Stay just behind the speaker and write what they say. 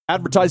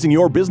Advertising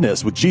your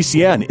business with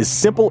GCN is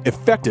simple,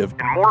 effective,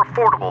 and more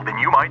affordable than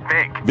you might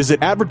think.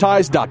 Visit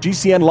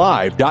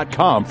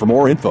advertise.gcnlive.com for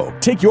more info.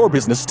 Take your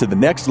business to the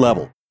next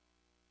level.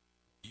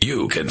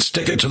 You can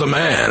stick it to the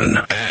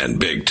man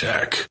and big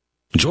tech.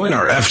 Join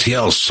our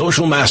FTL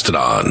social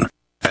mastodon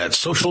at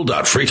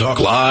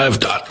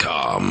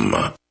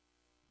social.freetalklive.com.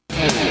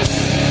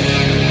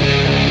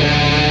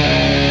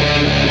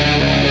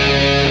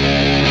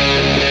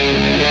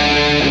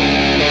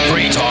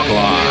 Free Talk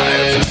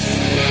Live.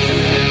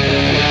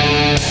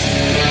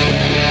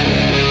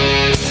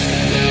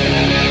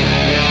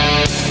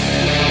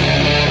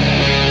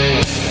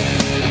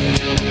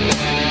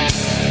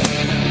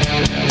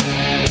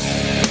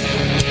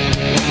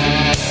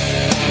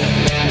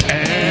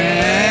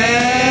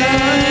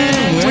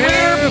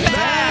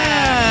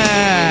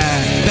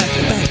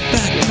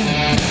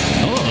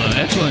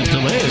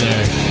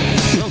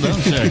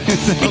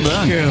 Well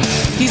done.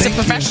 He's a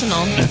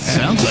professional. It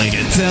sounds like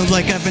it. Sounds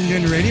like I've been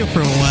doing radio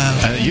for a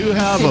while. You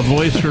have a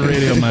voice for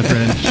radio, my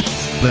friend.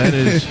 That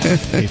is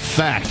a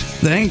fact.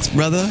 Thanks,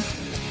 brother.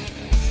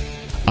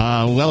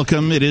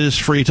 Welcome. It is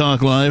Free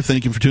Talk Live.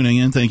 Thank you for tuning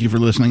in. Thank you for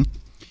listening.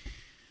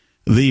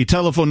 The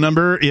telephone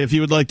number, if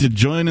you would like to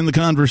join in the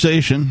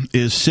conversation,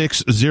 is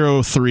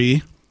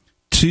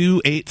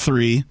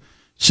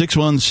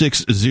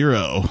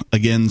 603-283-6160.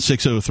 Again,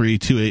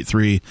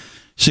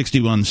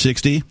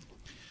 603-283-6160.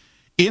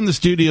 In the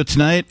studio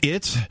tonight,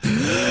 it's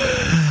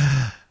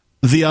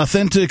the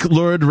authentic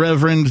Lord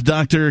Reverend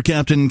Dr.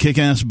 Captain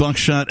Kickass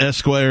Buckshot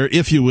Esquire,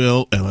 if you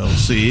will,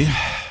 LLC.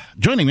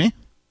 Joining me,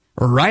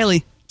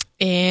 Riley.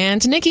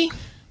 And Nikki.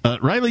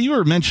 Riley, you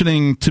were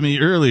mentioning to me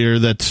earlier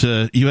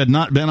that you had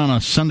not been on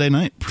a Sunday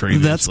night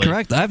previously. That's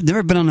correct. I've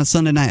never been on a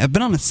Sunday night. I've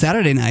been on a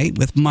Saturday night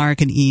with Mark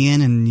and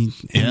Ian and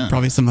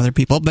probably some other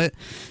people, but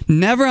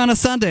never on a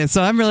Sunday.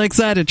 So I'm really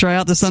excited to try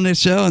out the Sunday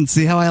show and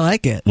see how I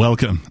like it.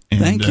 Welcome. And,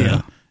 thank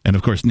you. And,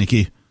 of course,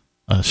 Nikki,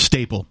 a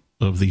staple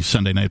of the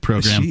Sunday night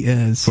program. She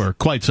is. For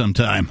quite some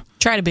time.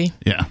 Try to be.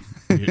 Yeah.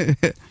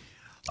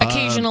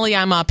 Occasionally,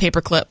 I'm a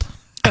paperclip.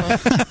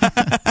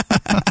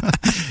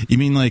 You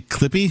mean like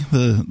Clippy?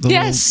 The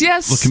yes,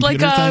 little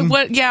like thing? on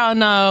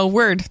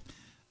Word.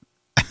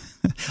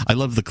 I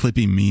love the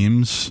Clippy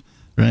memes,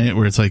 right?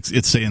 Where it's like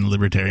it's saying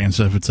libertarian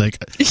stuff. It's like,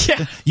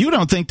 yeah. You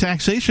don't think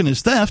taxation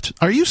is theft?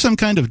 Are you some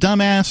kind of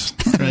dumbass?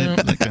 Right?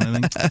 That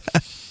kind of thing.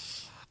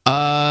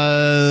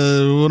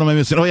 What am I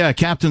missing? Oh yeah,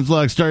 Captain's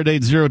log, start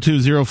date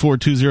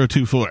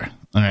 02042024.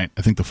 All right,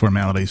 I think the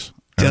formalities.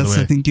 Yes,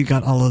 I think you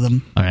got all of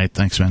them. All right,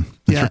 thanks, man.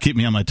 Thanks for keeping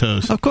me on my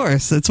toes. Of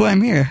course, that's why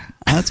I'm here.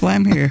 That's why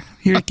I'm here.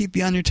 Here to keep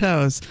you on your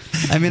toes.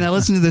 I mean, I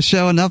listen to the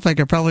show enough, I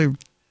could probably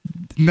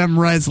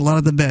memorize a lot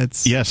of the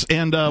bits. Yes,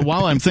 and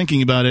while I'm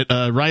thinking about it,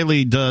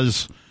 Riley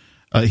does,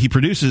 he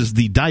produces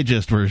the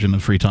digest version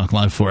of Free Talk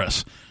Live for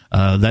us.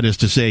 That is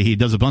to say, he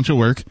does a bunch of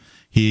work.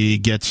 He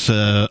gets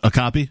a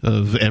copy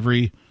of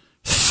every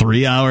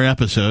 3-hour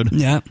episode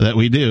that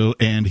we do,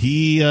 and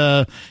he,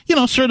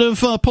 sort of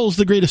pulls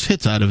the greatest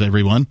hits out of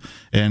everyone,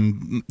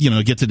 and,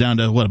 gets it down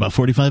to, about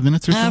 45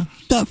 minutes or so?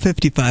 About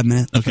 55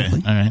 minutes. Okay,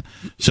 probably. All right.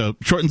 So,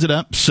 shortens it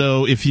up.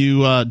 So, if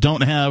you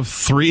don't have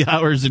 3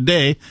 hours a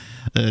day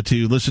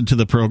to listen to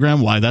the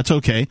program, why, that's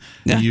okay.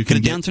 Yeah, you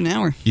can get it down to an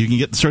hour. You can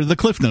get sort of the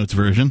Cliff Notes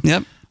version.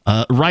 Yep.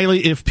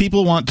 Riley, if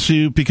people want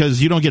to,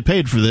 because you don't get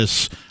paid for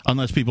this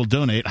unless people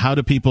donate, how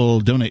do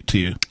people donate to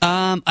you?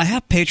 I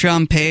have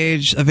Patreon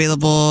page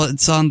available.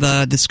 It's on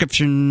the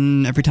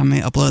description every time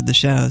I upload the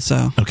show.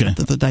 So okay,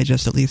 the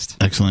digest at least.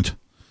 Excellent.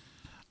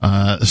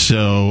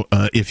 So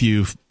if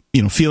you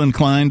feel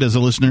inclined as a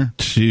listener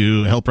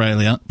to help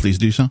Riley out, please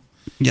do so.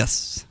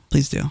 Yes,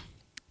 please do.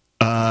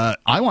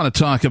 I want to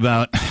talk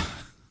about.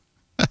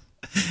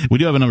 We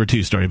do have a number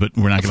 2 story, but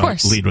we're not going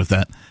to lead with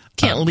that.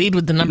 Can't lead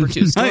with the number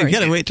 2 story. Oh, you got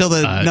to wait till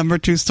the number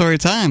 2 story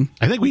time.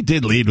 I think we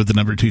did lead with the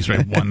number 2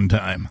 story one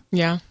time.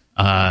 Yeah.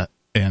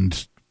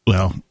 And,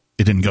 well,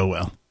 it didn't go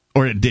well.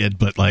 Or it did,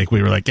 but,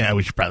 we were like, yeah,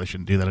 we probably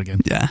shouldn't do that again.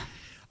 Yeah.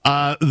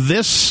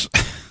 This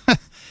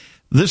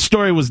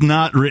story was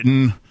not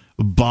written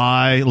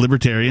by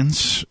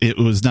libertarians. It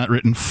was not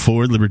written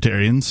for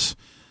libertarians.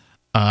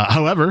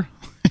 However,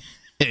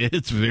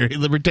 it's very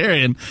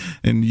libertarian,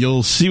 and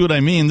you'll see what I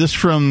mean. This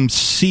from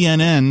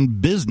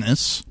CNN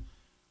Business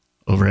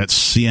over at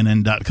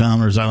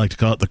CNN.com, or as I like to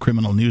call it, the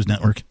Criminal News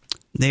Network.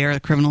 They are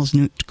the Criminal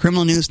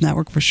News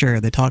Network for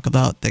sure. They talk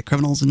about the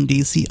criminals in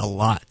D.C. a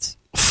lot.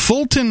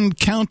 Fulton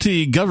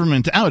County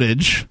government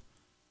outage,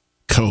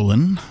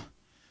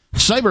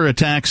 cyber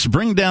attacks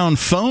bring down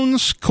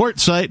phones, court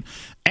site,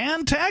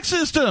 and tax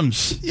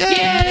systems.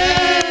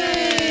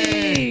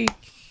 Yay!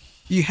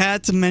 You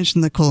had to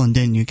mention the colon,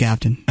 didn't you,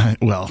 Captain?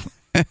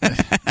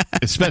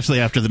 Especially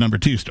after the number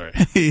 2 story.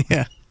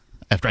 Yeah.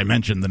 After I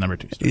mentioned the number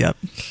 2 story. Yep.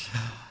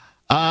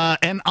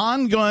 An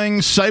ongoing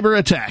cyber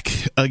attack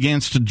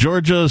against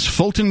Georgia's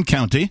Fulton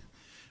County,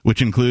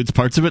 which includes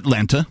parts of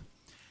Atlanta,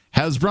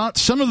 has brought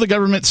some of the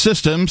government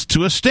systems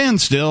to a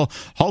standstill,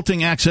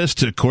 halting access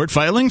to court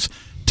filings,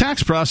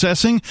 tax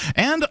processing,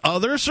 and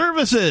other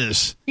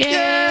services. Yay!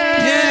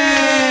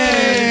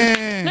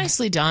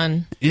 Nicely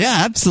done.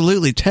 Yeah,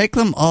 absolutely. Take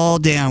them all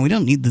down. We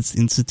don't need this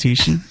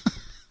institution.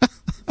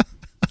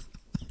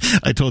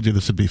 I told you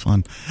this would be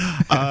fun.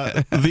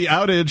 The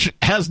outage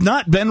has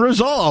not been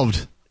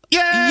resolved. Yay!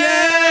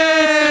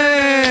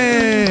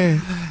 Yay!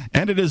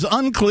 And it is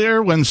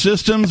unclear when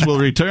systems will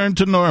return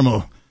to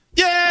normal.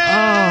 Yay!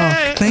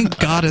 Oh, thank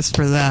goddess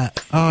for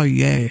that. Oh,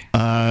 yay.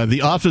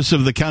 The office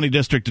of the county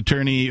district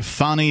attorney,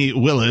 Fani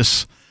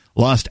Willis,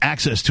 lost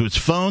access to its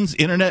phones,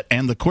 internet,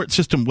 and the court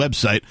system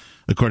website,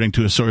 according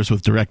to a source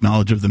with direct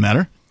knowledge of the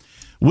matter.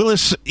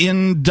 Willis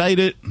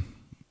indicted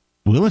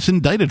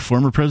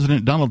former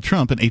President Donald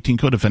Trump and 18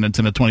 co-defendants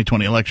in a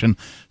 2020 election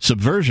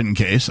subversion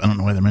case. I don't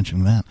know why they're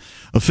mentioning that.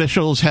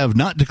 Officials have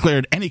not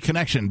declared any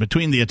connection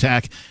between the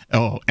attack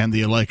and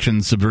the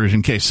election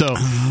subversion case. So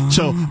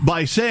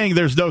by saying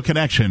there's no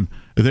connection,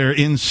 they're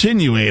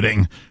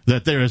insinuating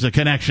that there is a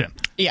connection.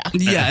 Yeah.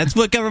 Yeah, it's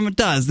what government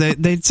does.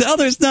 They say, oh,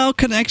 there's no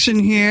connection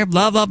here,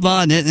 blah, blah,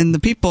 blah. And the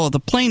people, the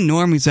plain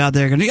normies out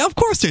there are going to, of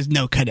course there's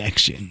no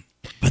connection.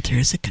 But there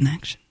is a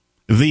connection.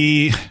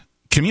 The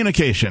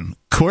communication,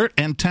 court,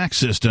 and tax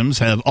systems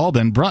have all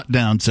been brought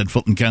down, said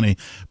Fulton County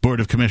Board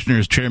of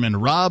Commissioners Chairman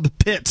Rob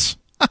Pitts.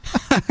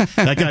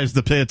 That guy's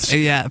the Pitts.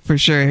 Yeah, for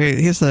sure.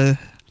 His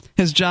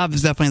job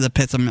is definitely the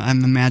Pitts, I'm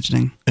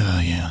imagining.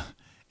 Yeah.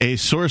 A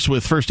source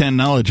with firsthand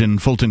knowledge in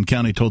Fulton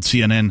County told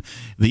CNN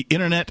the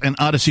Internet and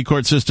Odyssey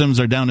court systems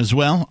are down as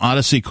well.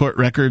 Odyssey court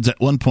records at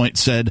one point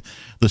said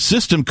the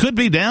system could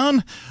be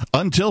down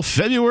until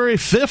February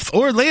 5th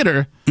or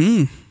later.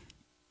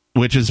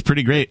 Which is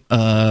pretty great.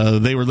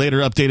 They were later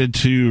updated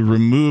to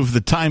remove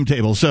the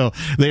timetable. So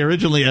they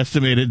originally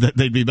estimated that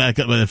they'd be back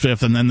up by the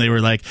 5th, and then they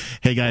were like,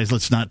 hey, guys,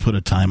 let's not put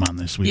a time on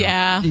this. We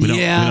don't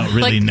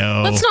really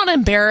know. Let's not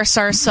embarrass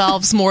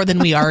ourselves more than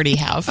we already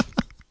have.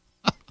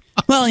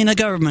 Well,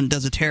 government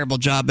does a terrible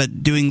job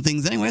at doing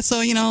things anyway,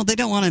 so, they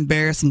don't want to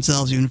embarrass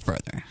themselves even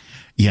further.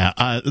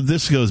 Yeah,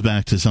 this goes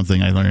back to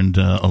something I learned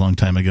a long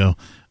time ago.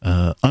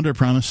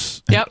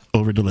 Under-promise and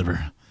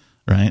over-deliver,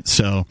 right?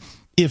 So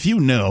if you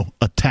know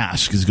a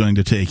task is going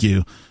to take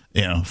you,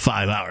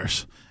 5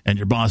 hours, and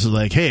your boss is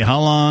like, hey, how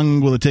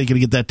long will it take you to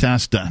get that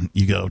task done?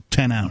 You go,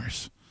 10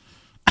 hours.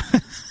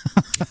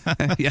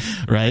 Yeah.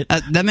 Right?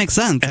 That makes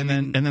sense. And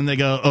then they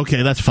go,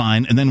 okay, that's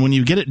fine. And then when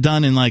you get it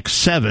done in like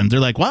 7, they're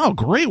like, wow,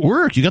 great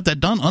work. You got that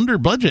done under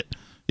budget.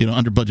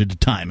 Under budgeted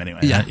time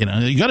anyway. Yeah.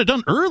 You got it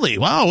done early.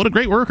 Wow, what a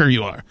great worker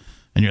you are.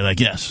 And you're like,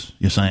 yes,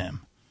 I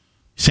am.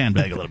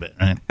 Sandbag a little bit,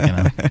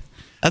 right?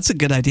 That's a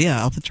good idea.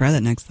 I'll have to try that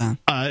next time.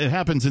 It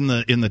happens in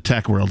the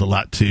tech world a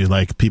lot too.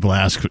 Like people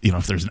ask,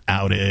 if there's an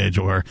outage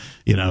or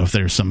if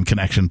there's some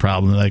connection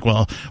problem. They're like,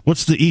 well,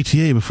 what's the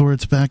ETA before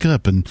it's back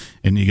up? And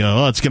you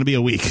go, oh, it's going to be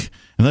a week.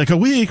 And they're like, a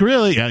week,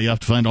 really? Yeah, you have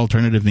to find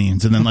alternative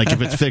means. And then like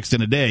if it's fixed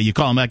in a day, you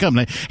call them back up and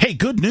they, hey,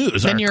 good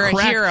news. Then you're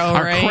a hero,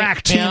 our right?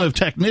 crack team of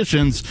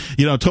technicians,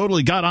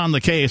 totally got on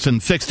the case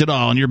and fixed it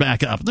all, and you're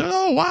back up. They're,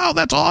 oh wow,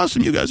 that's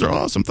awesome. You guys are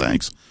awesome.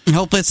 Thanks.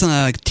 Hopefully it's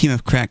not a team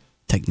of crack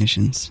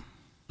technicians.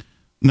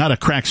 Not a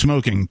crack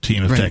smoking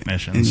team of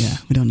technicians. Yeah,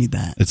 we don't need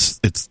that.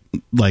 It's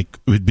like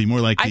it would be more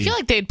like. I feel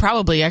like they'd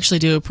probably actually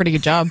do a pretty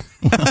good job.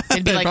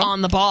 They'd be like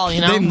on the ball,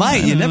 They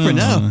might. You never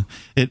know.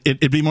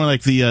 It'd be more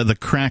like the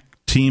crack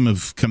team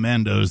of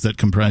commandos that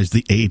comprised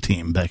the A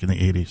team back in the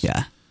 80s.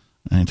 Yeah.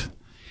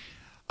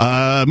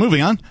 Right.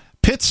 Moving on.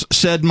 Pitts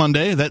said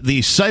Monday that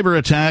the cyber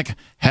attack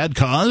had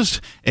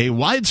caused a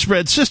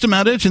widespread system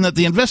outage and that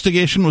the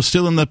investigation was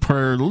still in the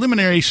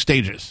preliminary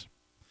stages.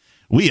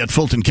 We at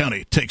Fulton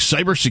County take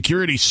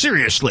cybersecurity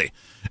seriously,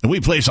 and we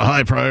place a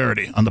high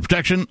priority on the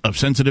protection of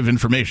sensitive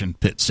information,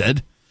 Pitts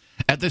said.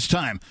 At this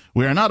time,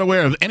 we are not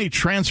aware of any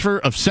transfer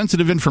of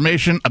sensitive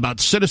information about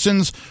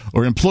citizens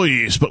or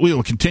employees, but we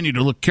will continue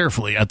to look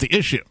carefully at the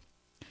issue.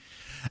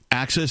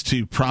 Access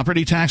to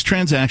property tax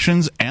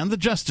transactions and the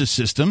justice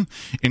system,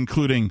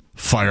 including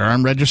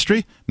firearm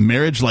registry,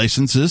 marriage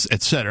licenses,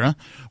 etc.,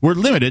 were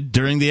limited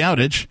during the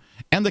outage,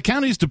 and the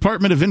county's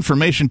Department of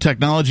Information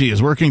Technology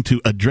is working to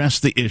address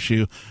the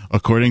issue,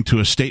 according to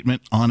a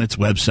statement on its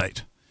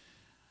website.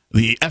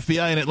 The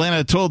FBI in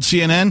Atlanta told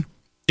CNN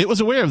it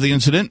was aware of the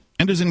incident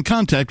and is in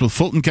contact with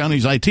Fulton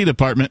County's IT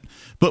department,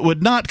 but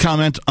would not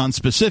comment on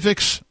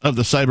specifics of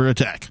the cyber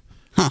attack.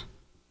 Huh.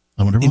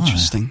 I wonder why.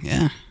 Interesting,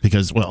 yeah.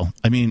 Because,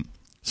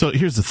 so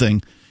here's the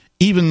thing.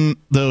 Even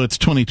though it's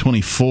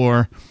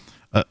 2024,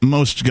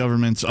 most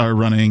governments are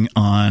running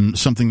on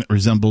something that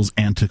resembles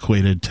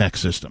antiquated tech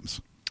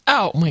systems.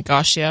 Oh my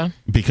gosh, yeah.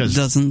 Because it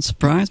doesn't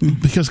surprise me.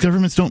 Because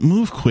governments don't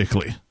move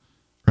quickly,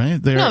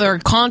 right? They're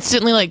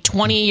constantly like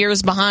 20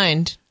 years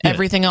behind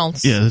everything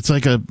else. Yeah, it's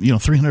like a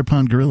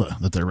 300-pound gorilla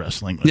that they're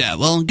wrestling with. Yeah,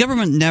 well,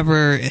 government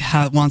never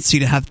wants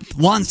to have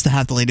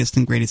the latest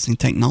and greatest in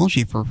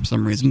technology for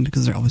some reason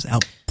because they're always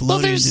outloaded.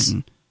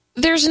 Well,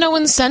 there's no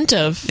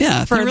incentive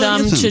for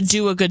them to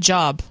do a good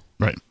job.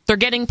 Right. They're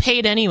getting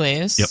paid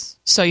anyways. Yep.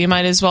 So you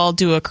might as well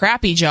do a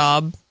crappy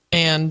job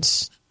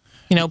and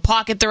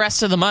pocket the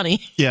rest of the money.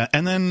 Yeah,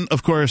 and then,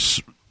 of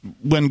course,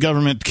 when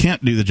government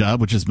can't do the job,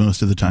 which is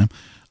most of the time,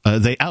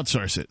 they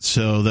outsource it.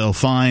 So they'll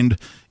find,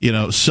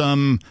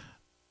 some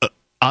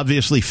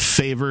obviously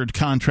favored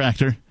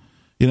contractor,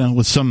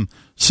 with some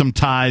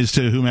ties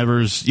to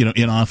whomever's,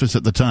 in office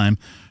at the time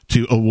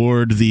to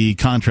award the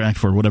contract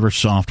for whatever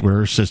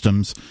software or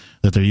systems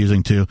that they're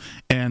using to.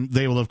 And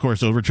they will, of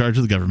course, overcharge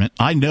the government.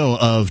 I know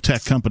of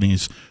tech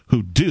companies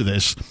who do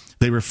this.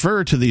 They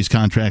refer to these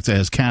contracts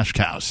as cash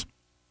cows.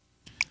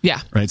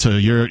 Yeah. Right. So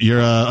you're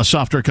a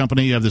software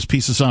company. You have this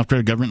piece of software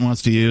the government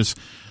wants to use.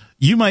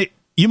 You might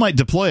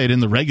deploy it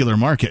in the regular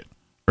market,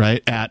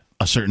 right, at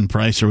a certain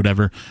price or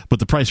whatever. But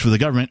the price for the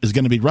government is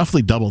going to be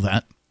roughly double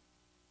that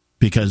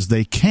because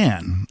they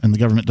can, and the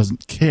government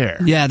doesn't care.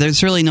 Yeah,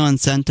 there's really no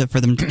incentive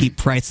for them to keep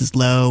prices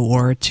low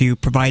or to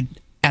provide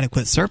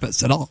adequate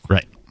service at all.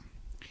 Right.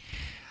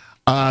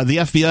 The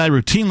FBI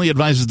routinely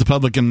advises the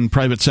public and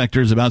private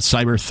sectors about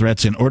cyber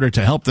threats in order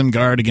to help them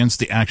guard against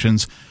the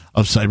actions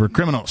of cyber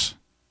criminals.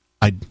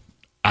 I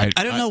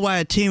don't know why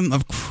a team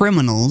of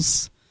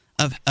criminals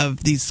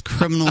of these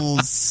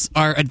criminals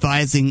are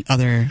advising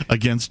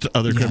against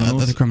other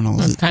criminals. Other criminals.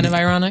 That's kind of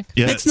ironic.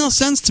 Yeah. Makes no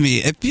sense to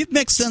me. If it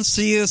makes sense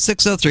to you,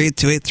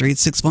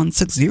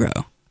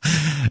 603-283-6160.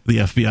 The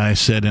FBI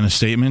said in a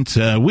statement,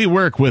 we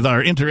work with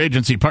our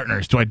interagency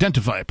partners to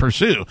identify,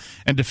 pursue,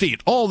 and defeat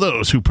all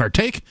those who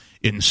partake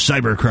in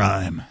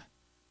cybercrime.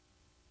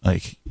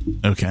 Like,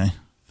 okay,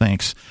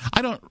 thanks.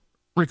 I don't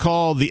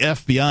recall the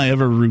FBI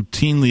ever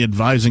routinely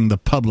advising the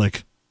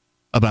public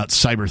about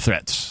cyber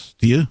threats.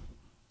 Do you?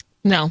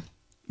 No.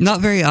 Not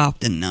very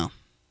often, no.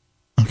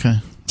 Okay.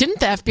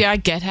 Didn't the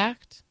FBI get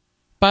hacked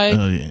by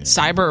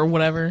cyber or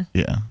whatever?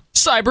 Yeah.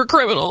 Cyber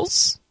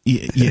criminals.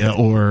 Yeah,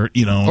 or,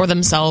 or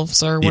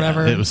themselves or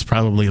whatever. Yeah, it was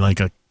probably like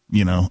a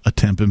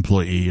temp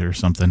employee or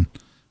something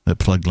that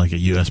plugged like a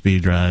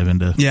USB drive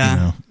into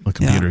a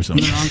computer or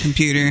something. The wrong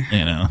computer.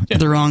 At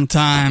the wrong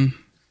time.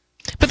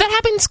 But that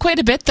happens quite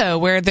a bit though,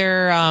 where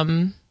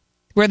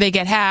they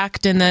get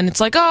hacked and then it's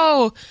like,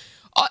 oh,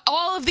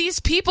 all of these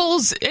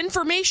people's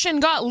information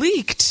got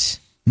leaked.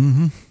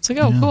 Mm-hmm. It's like,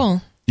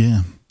 cool.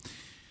 Yeah.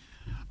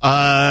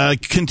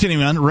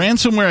 Continuing on,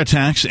 ransomware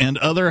attacks and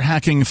other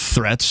hacking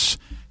threats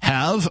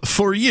have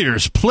for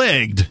years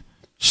plagued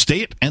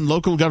state and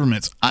local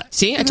governments. I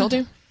told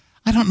you.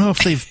 I don't know if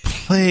they've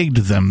plagued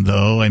them,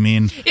 though. I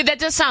mean... that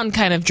does sound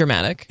kind of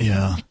dramatic.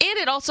 Yeah. And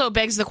it also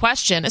begs the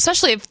question,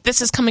 especially if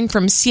this is coming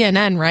from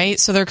CNN, right?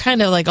 So they're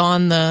kind of like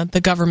on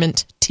the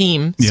government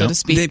team, so to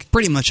speak. They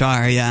pretty much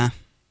are, yeah.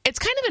 It's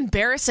kind of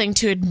embarrassing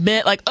to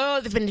admit, like,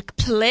 oh, they've been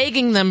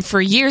plaguing them for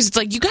years. It's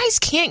like, you guys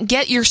can't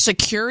get your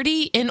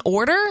security in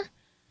order?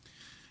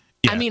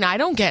 Yeah. I mean, I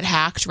don't get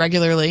hacked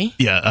regularly.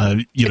 Yeah,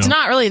 it's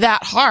not really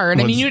that hard.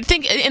 I mean, you'd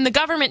think in the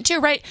government too,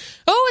 right?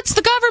 Oh, it's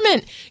the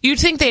government. You'd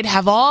think they'd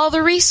have all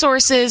the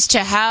resources to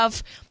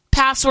have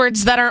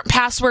passwords that aren't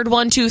password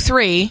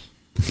 123.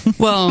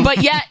 Well,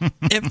 but yet,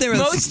 if there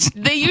was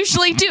they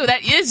usually do.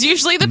 That is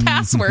usually the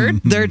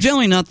password. They're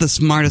generally not the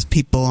smartest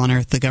people on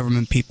earth, the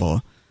government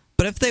people.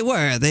 But if they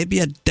were, they'd be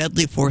a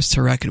deadly force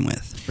to reckon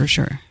with, for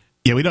sure.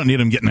 Yeah, we don't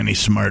need them getting any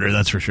smarter,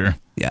 that's for sure.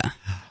 Yeah.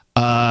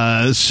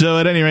 So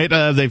at any rate,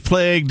 they've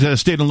plagued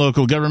state and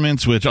local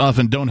governments, which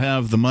often don't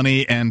have the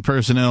money and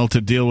personnel to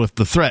deal with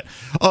the threat.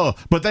 Oh,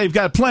 but they've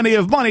got plenty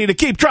of money to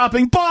keep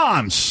dropping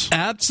bombs.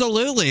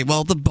 Absolutely.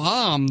 Well, the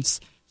bombs.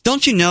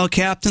 Don't you know,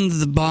 Captain,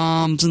 the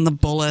bombs and the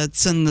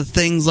bullets and the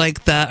things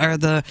like that are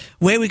the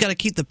way we got to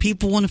keep the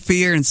people in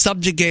fear and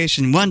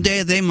subjugation. One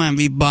day they might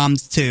be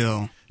bombs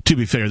too. To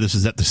be fair, this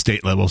is at the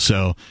state level,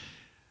 so...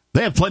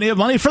 They have plenty of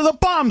money for the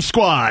bomb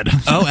squad.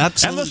 Oh,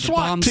 absolutely. And the SWAT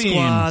bomb team.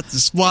 Squad, the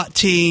SWAT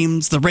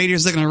teams, the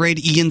raiders that are going to raid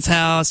Ian's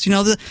house.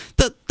 The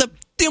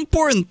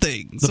important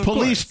things. The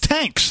police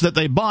tanks that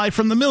they buy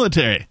from the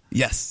military.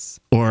 Yes.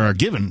 Or are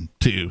given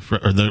to,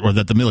 or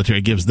that the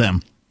military gives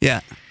them. Yeah.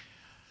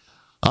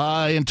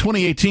 In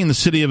 2018, the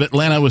city of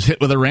Atlanta was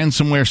hit with a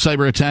ransomware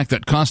cyber attack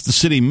that cost the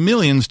city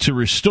millions to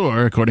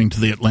restore, according to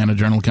the Atlanta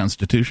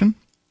Journal-Constitution.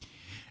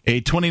 A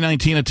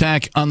 2019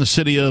 attack on the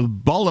city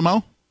of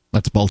Baltimore.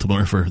 That's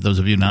Baltimore for those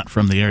of you not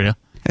from the area.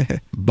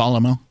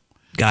 Baltimore.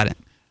 Got it.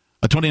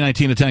 A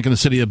 2019 attack in the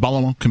city of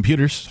Baltimore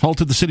computers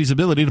halted the city's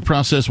ability to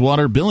process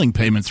water billing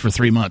payments for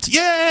 3 months.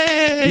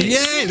 Yay!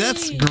 Yay!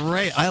 That's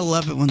great. I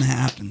love it when that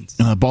happens.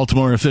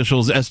 Baltimore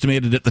officials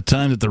estimated at the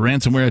time that the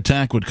ransomware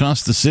attack would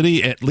cost the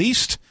city at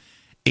least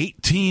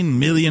 $18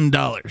 million.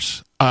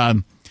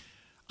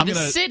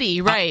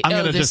 City, right.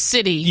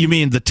 City. You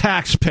mean the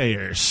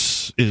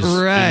taxpayers is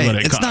right. What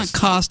it it's costs. Not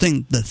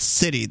costing the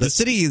city. The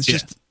city is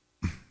just...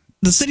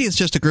 The city is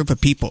just a group of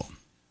people.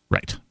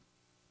 Right.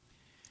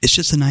 It's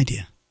just an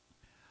idea.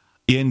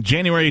 In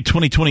January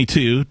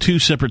 2022, 2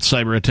 separate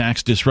cyber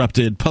attacks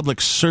disrupted public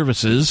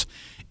services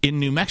in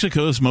New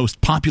Mexico's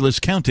most populous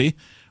county,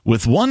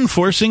 with one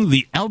forcing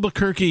the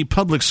Albuquerque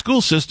public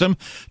school system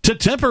to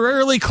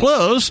temporarily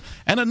close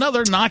and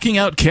another knocking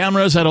out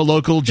cameras at a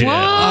local jail.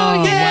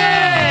 Whoa, yay! Wow.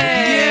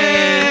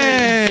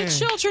 Yay! The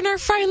children are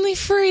finally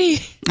free.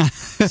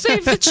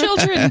 Save the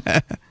children.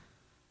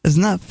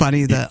 Isn't that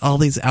funny that all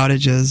these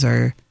outages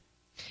are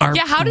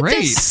how did great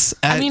this,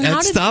 at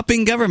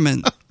stopping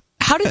government?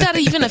 How did that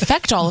even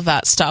affect all of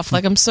that stuff?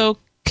 Like, I'm so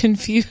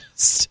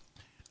confused.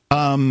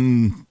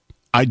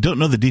 I don't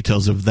know the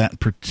details of that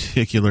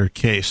particular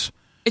case.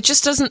 It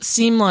just doesn't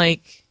seem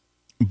like...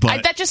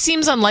 But that just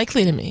seems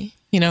unlikely to me,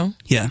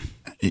 Yeah.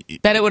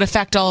 that it would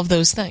affect all of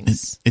those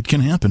things. It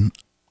can happen.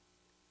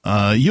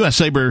 U.S.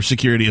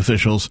 cybersecurity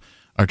officials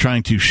are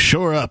trying to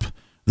shore up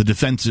the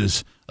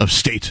defenses of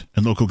state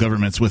and local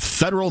governments with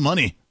federal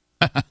money.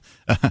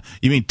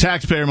 You mean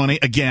taxpayer money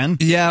again?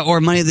 Yeah, or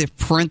money they've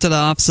printed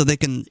off so they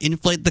can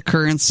inflate the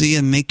currency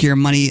and make your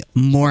money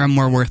more and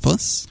more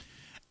worthless.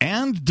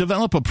 And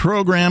develop a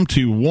program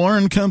to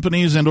warn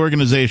companies and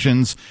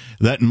organizations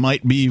that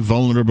might be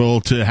vulnerable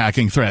to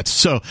hacking threats.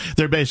 So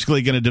they're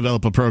basically going to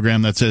develop a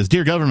program that says,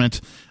 dear government,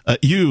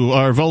 you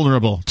are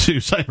vulnerable to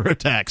cyber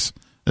attacks.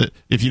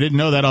 If you didn't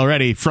know that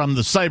already from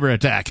the cyber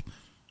attack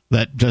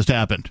that just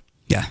happened.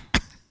 Yeah.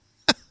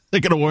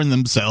 They're going to warn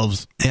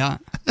themselves. Yeah,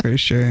 for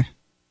sure.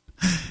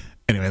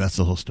 Anyway, that's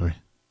the whole story.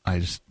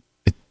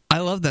 I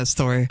love that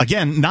story.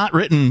 Again, not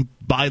written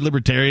by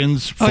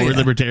libertarians for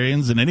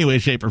libertarians in any way,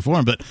 shape, or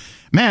form. But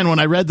man, when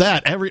I read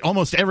that,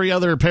 almost every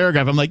other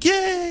paragraph, I'm like,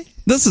 yay!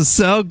 This is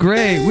so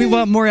great. Yay. We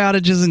want more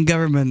outages in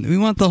government. We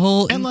want the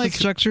whole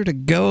infrastructure to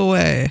go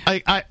away.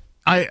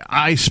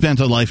 I spent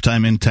a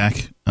lifetime in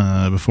tech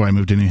before I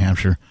moved to New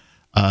Hampshire.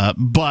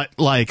 But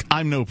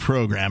I'm no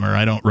programmer.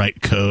 I don't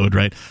write code,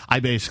 right?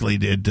 I basically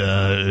did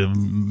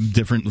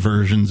different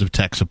versions of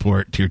tech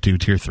support, tier 2,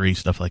 tier 3,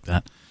 stuff like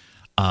that.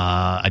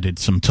 I did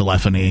some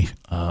telephony,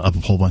 a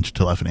whole bunch of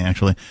telephony,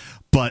 actually.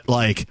 But,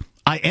 I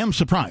am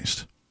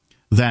surprised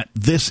that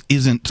this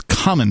isn't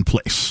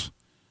commonplace,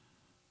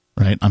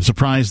 right? I'm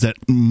surprised that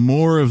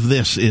more of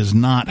this is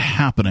not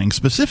happening,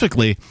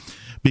 specifically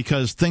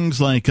because things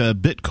like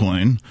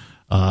Bitcoin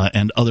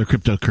and other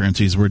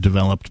cryptocurrencies were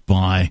developed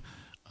by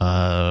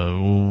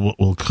what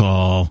we'll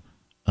call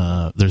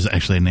there's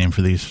actually a name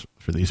for these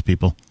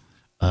people,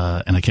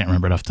 and I can't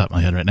remember it off the top of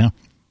my head right now,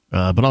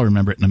 but I'll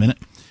remember it in a minute.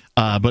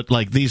 But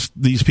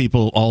these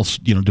people all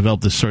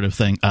developed this sort of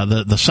thing.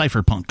 The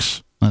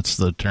cypherpunks, that's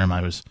the term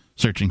I was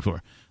searching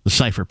for. The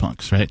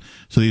cypherpunks, right?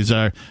 So these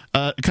are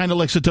kind of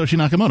like Satoshi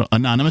Nakamoto,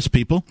 anonymous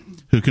people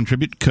who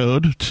contribute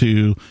code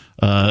to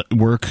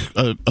work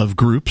of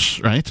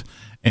groups, right?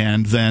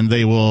 And then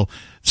they will.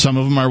 Some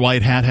of them are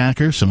white hat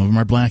hackers. Some of them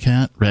are black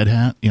hat, red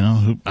hat.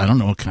 I don't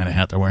know what kind of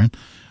hat they're wearing,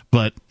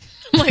 but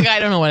I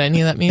don't know what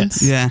any of that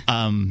means. Yeah.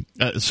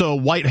 So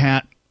white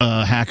hat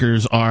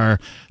hackers are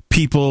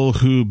people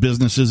who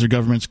businesses or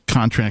governments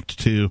contract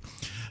to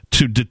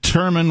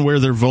determine where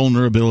their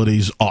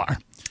vulnerabilities are.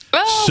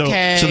 Oh,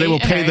 okay. So they will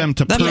pay them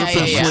to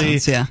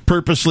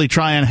purposely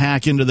try and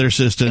hack into their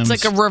systems.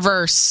 It's like a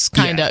reverse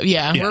kind of,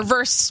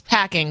 reverse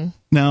hacking,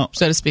 so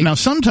to speak. Now,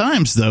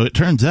 sometimes, though, it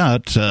turns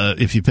out,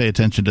 if you pay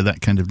attention to that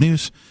kind of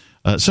news,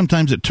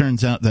 sometimes it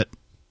turns out that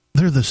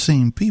they're the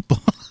same people.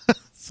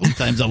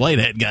 Sometimes a white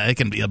hat guy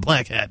can be a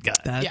black hat guy.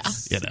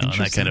 That's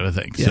that kind of a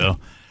thing. Yeah. So,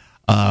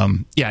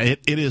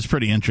 it is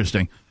pretty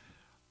interesting.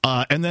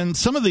 And then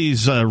some of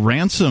these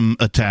ransom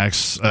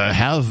attacks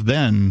have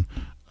been...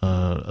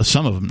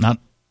 some of them,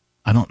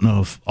 I don't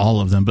know if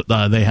all of them, but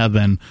they have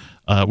been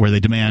where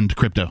they demand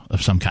crypto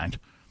of some kind,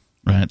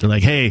 right? They're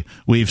like, hey,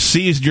 we've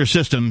seized your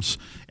systems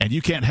and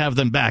you can't have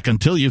them back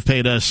until you've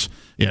paid us,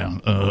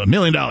 $1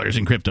 million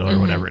in crypto or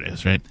whatever it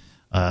is, right?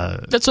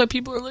 That's why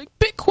people are like,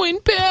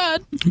 Bitcoin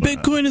bad.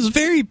 Bitcoin is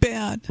very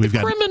bad.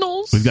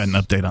 Criminals. We've got an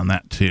update on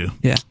that too.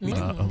 Yeah.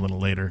 A little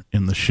later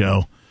in the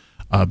show,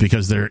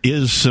 because there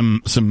is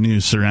some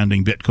news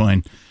surrounding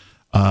Bitcoin.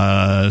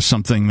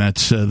 Something that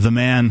the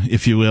man,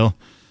 if you will,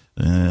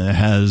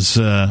 has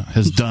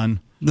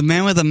done. The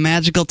man with a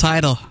magical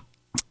title.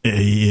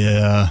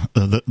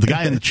 The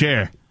guy in the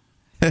chair,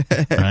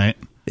 right?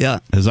 Yeah.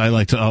 As I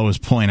like to always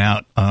point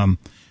out,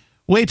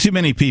 way too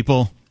many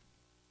people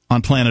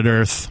on planet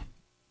Earth,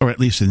 or at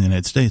least in the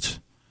United States,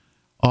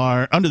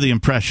 are under the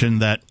impression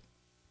that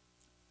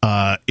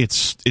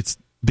it's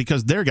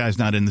because their guy's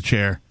not in the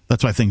chair.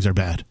 That's why things are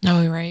bad.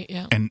 Oh, right,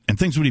 yeah. And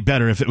things would be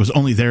better if it was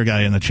only their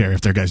guy in the chair, if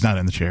their guy's not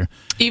in the chair.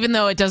 Even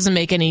though it doesn't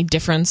make any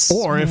difference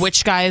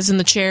which guy is in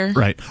the chair.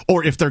 Right.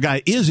 Or if their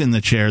guy is in the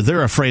chair,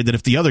 they're afraid that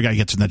if the other guy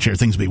gets in the chair,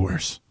 things will be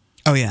worse.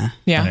 Oh, yeah.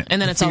 Yeah, right.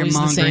 And then it's always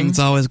the same. It's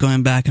always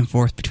going back and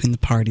forth between the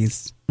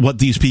parties. What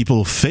these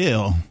people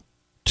fail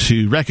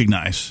to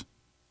recognize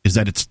is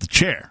that it's the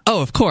chair.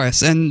 Oh, of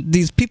course. And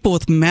these people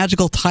with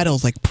magical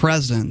titles like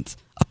president,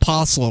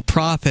 apostle,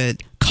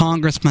 prophet,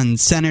 congressman,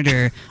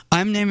 senator,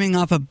 I'm naming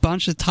off a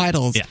bunch of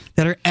titles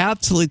that are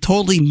absolutely,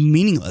 totally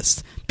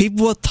meaningless.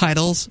 People with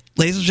titles,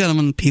 ladies and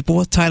gentlemen, people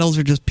with titles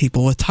are just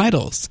people with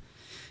titles.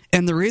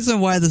 And the reason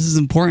why this is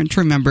important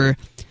to remember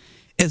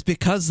is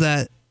because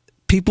that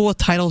people with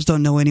titles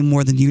don't know any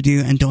more than you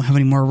do and don't have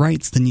any more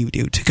rights than you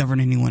do to govern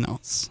anyone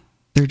else.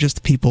 They're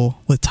just people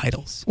with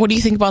titles. What do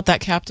you think about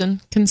that,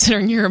 Captain,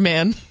 considering you're a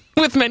man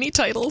with many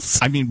titles?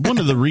 I mean, one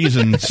of the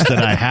reasons that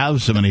I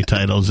have so many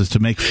titles is to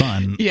make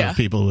fun of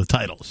people with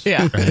titles.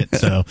 Yeah. Right?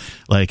 So,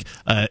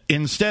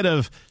 instead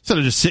of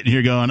just sitting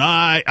here going,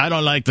 I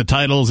don't like the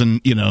titles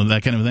and,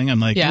 that kind of thing, I'm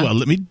like, well,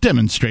 let me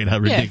demonstrate how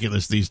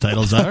ridiculous these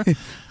titles are.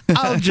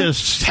 I'll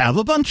just have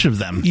a bunch of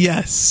them.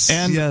 Yes.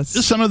 And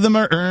some of them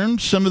are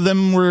earned. Some of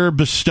them were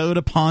bestowed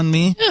upon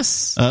me.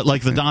 Yes.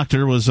 Like the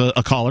doctor was a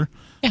caller.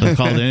 Yeah.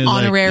 Called in,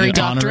 honorary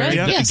doctorate.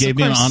 Yes, gave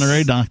me an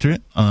honorary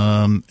doctorate.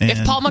 And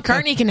if Paul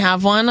McCartney can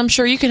have one, I'm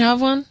sure you can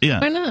have one. Yeah.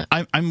 Why not?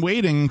 I'm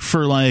waiting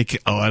for I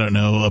don't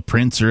know, a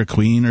prince or a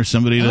queen or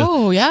somebody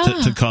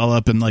to call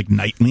up and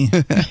knight me.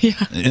 Yeah.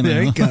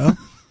 There you go.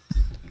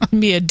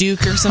 Be a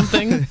duke or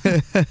something.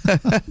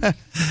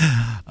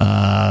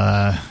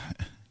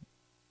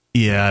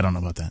 Yeah, I don't know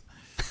about that.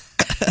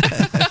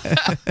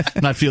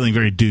 Not feeling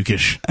very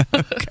dukish.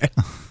 Okay.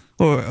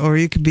 Or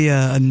you could be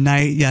a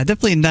knight. Yeah,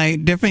 definitely a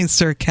knight. Definitely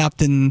Sir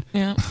Captain.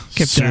 Yeah.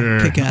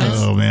 Sir.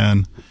 Oh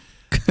man.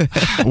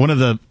 one of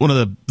the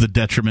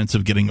detriments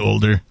of getting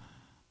older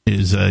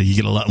is you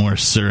get a lot more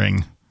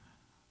sirring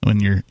when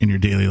you're in your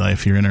daily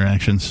life, your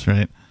interactions,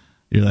 right?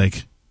 You're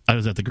like, I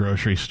was at the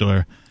grocery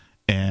store,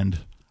 and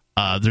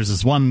there's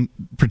this one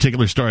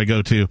particular store I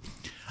go to.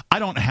 I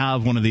don't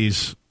have one of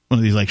these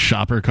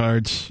shopper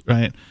cards,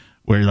 right?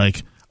 Where you're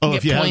like,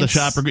 if you have the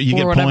shopper, you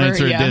get points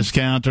or a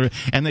discount,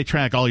 and they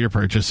track all your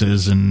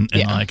purchases and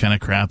all that kind of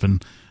crap,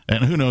 and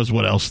who knows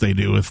what else they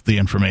do with the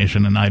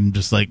information. And I'm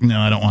just like, no,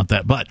 I don't want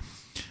that. But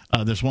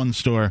there's one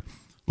store,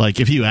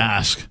 if you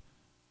ask,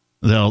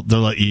 they'll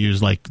let you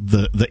use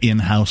the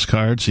in-house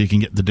card so you can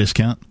get the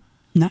discount.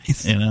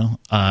 Nice. And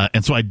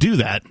so I do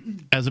that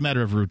as a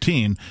matter of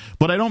routine,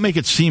 but I don't make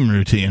it seem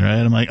routine, right?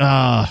 I'm like,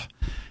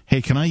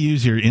 hey, can I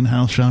use your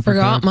in-house shopper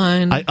card? Forgot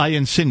mine. I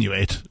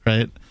insinuate,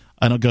 right?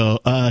 I don't go,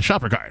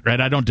 shopper card,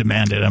 right? I don't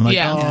demand it. I'm like,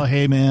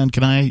 hey, man,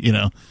 can I,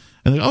 And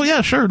they go, oh,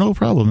 yeah, sure, no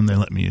problem. And they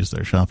let me use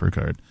their shopper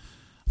card.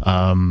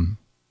 I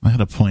had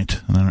a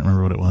point, and I don't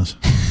remember what it was.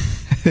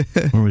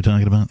 What were we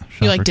talking about?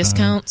 You like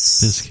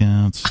discounts?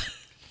 Discounts.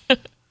 Your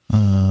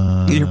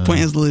point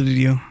has eluded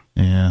you.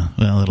 Yeah,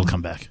 well, it'll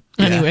come back.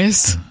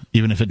 Anyways.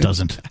 Even if it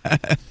doesn't.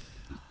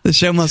 The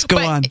show must go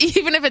on.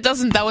 Even if it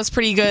doesn't, that was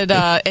pretty good.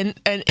 An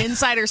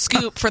insider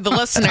scoop for the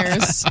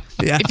listeners.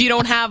 Yeah. If you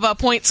don't have a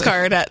points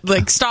card at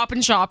Stop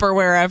and Shop or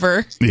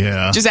wherever,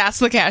 just ask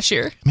the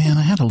cashier. Man,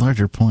 I had a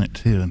larger point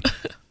too.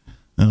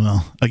 Oh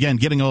well, again,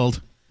 getting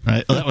old.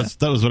 Right, that was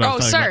what I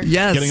was talking about.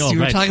 Yes, getting old, you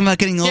were talking about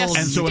getting old. Yes.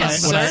 And so when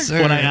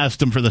I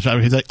asked him for the shopper,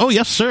 he's like, "Oh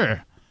yes,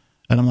 sir,"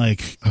 and I'm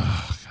like,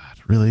 "Oh God,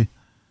 really?"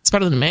 It's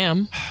better than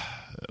ma'am.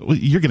 Well,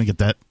 you're gonna get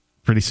that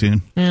pretty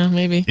soon. Yeah,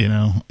 maybe.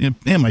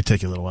 It might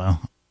take you a little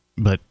while.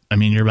 But, I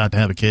mean, you're about to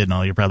have a kid and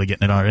all. You're probably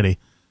getting it already,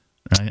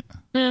 right?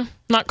 Yeah,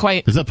 not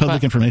quite. Is that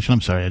public information?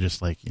 I'm sorry. I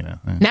just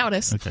Now it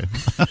is. Okay.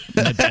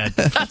 My bad.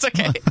 That's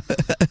okay.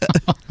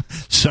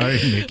 Sorry,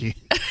 Nikki.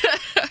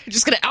 You're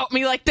just going to out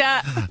me like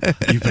that?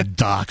 You've been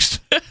doxxed.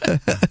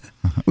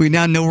 We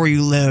now know where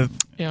you live.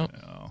 Yeah.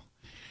 Oh.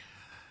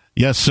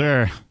 Yes,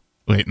 sir.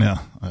 Wait, no.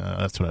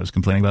 That's what I was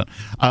complaining about.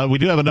 We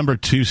do have a number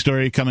 2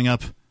 story coming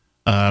up,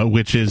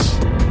 which is...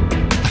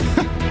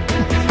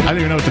 I don't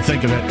even know what to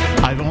think of it.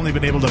 I've only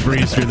been able to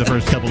breeze through the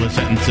first couple of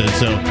sentences,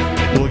 so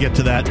we'll get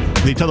to that.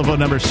 The telephone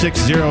number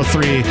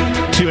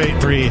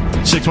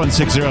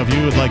 603-283-6160. If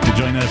you would like to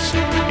join us,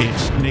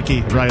 it's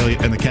Nikki, Riley,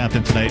 and the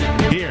Captain tonight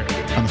here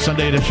on the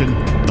Sunday edition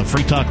of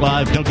Free Talk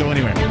Live. Don't go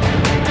anywhere.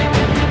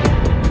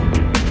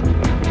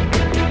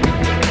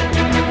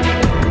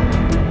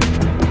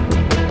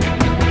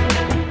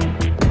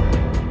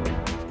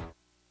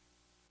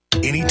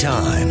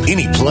 Anytime,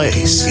 any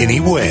place,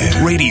 anywhere.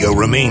 Radio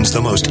remains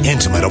the most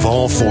intimate of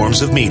all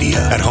forms of media.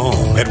 At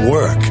home, at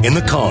work, in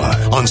the car,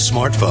 on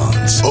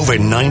smartphones. Over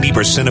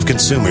 90% of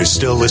consumers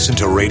still listen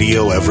to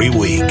radio every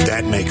week.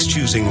 That makes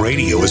choosing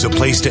radio as a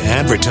place to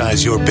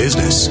advertise your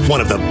business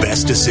one of the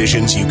best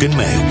decisions you can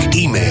make.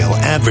 Email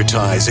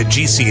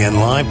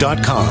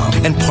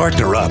advertise@gcnlive.com and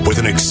partner up with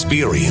an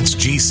experienced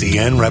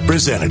GCN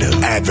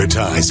representative.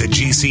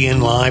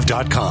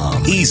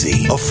 Advertise@gcnlive.com.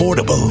 Easy,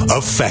 affordable,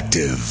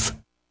 effective.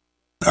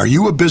 Are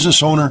you a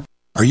business owner?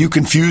 Are you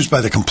confused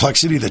by the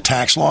complexity of the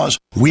tax laws?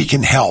 We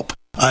can help.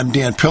 I'm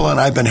Dan Pilla, and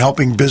I've been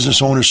helping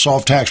business owners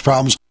solve tax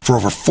problems for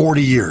over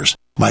 40 years.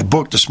 My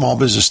book, The Small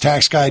Business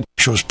Tax Guide,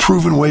 shows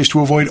proven ways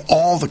to avoid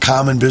all the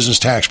common business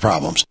tax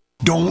problems.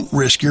 Don't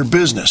risk your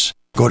business.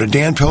 Go to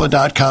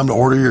danpilla.com to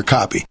order your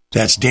copy.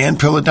 That's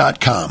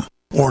danpilla.com.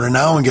 Order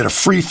now and get a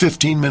free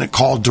 15-minute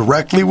call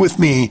directly with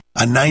me,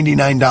 a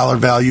 $99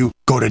 value.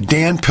 Go to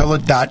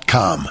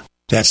danpilla.com.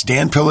 That's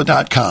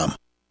danpilla.com.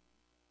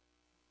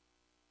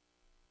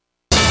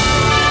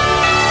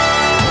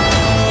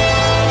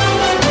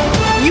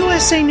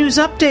 USA News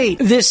Update.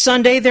 This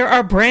Sunday, there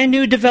are brand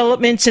new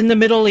developments in the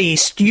Middle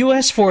East.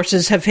 U.S.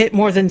 forces have hit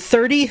more than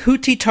 30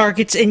 Houthi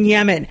targets in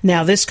Yemen.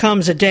 Now, this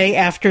comes a day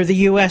after the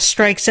U.S.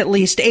 strikes at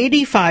least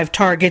 85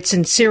 targets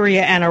in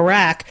Syria and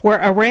Iraq,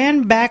 where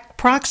Iran-backed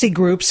proxy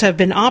groups have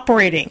been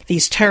operating.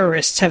 These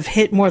terrorists have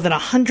hit more than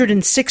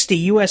 160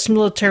 U.S.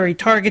 military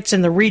targets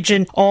in the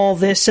region, all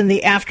this in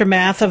the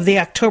aftermath of the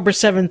October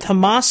 7th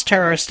Hamas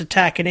terrorist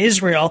attack in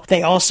Israel.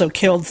 They also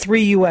killed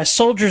 3 U.S.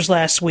 soldiers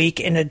last week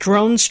in a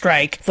drone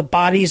strike. The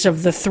bodies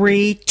of the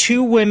 3,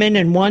 2 women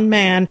and 1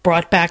 man,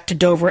 brought back to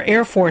Dover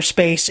Air Force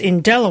Base in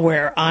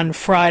Delaware on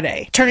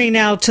Friday. Turning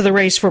now to the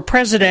race for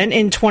president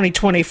in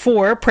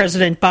 2024,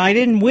 President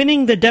Biden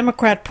winning the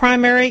Democrat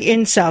primary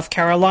in South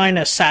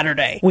Carolina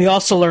Saturday. We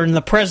also learned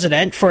the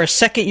president, for a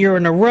second year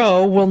in a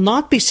row, will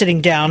not be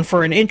sitting down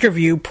for an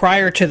interview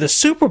prior to the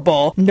Super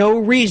Bowl. No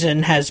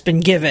reason has been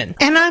given.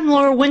 And I'm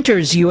Laura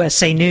Winters,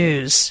 USA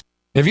News.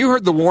 Have you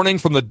heard the warning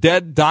from the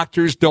dead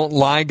doctors don't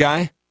lie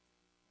guy?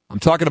 I'm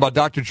talking about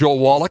Dr. Joel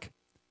Wallach.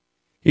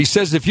 He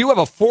says if you have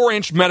a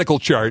 4-inch medical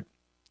chart,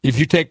 if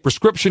you take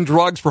prescription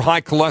drugs for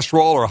high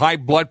cholesterol or high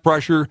blood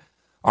pressure,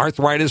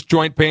 arthritis,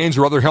 joint pains,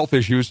 or other health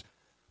issues,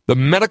 the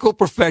medical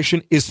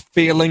profession is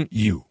failing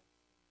you.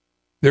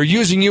 They're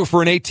using you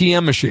for an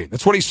ATM machine.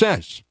 That's what he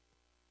says.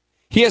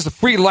 He has a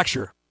free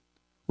lecture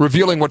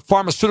revealing what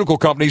pharmaceutical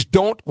companies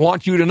don't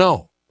want you to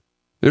know.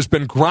 There's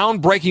been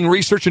groundbreaking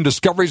research and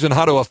discoveries on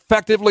how to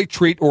effectively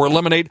treat or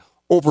eliminate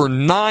over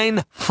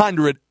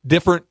 900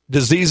 different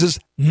diseases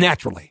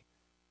naturally.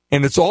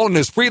 And it's all in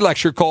his free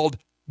lecture called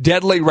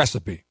Deadly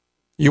Recipe.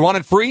 You want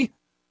it free?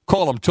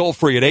 Call him toll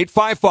free at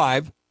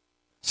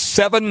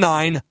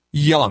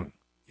 855-79-YOUNG.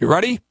 You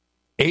ready?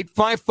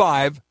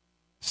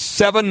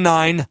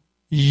 855-79-YOUNG.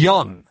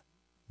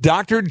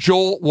 Dr.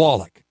 Joel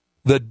Wallach,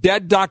 the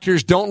dead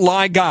doctors don't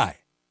lie guy,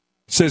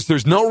 says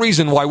there's no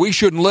reason why we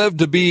shouldn't live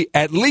to be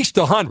at least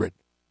 100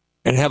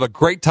 and have a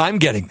great time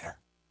getting there.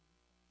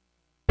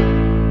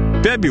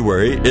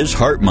 February is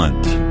Heart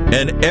Month,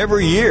 and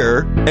every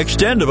year,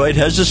 Extendivite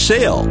has a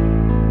sale.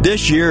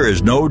 This year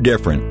is no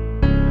different.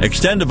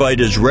 Extendivite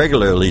is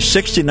regularly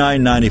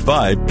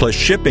 $69.95 plus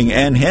shipping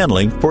and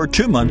handling for a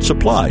 2-month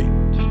supply.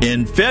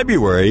 In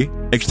February,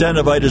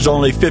 Extendivite is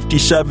only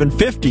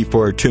 $57.50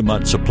 for a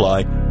 2-month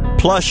supply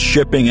plus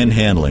shipping and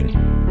handling.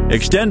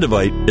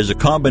 Extendivite is a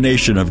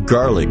combination of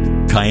garlic,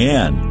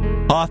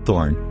 cayenne,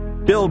 hawthorn,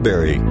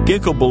 bilberry,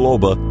 ginkgo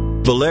biloba,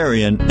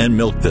 valerian, and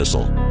milk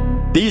thistle.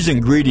 These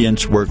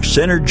ingredients work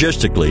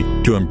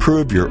synergistically to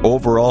improve your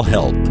overall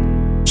health.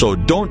 So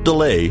don't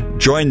delay.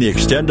 Join the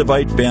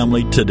Extendivite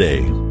family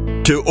today.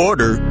 To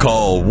order,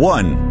 call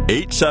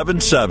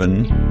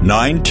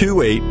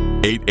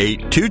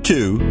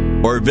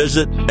 1-877-928-8822 or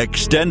visit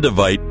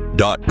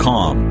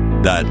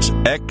extendivite.com. That's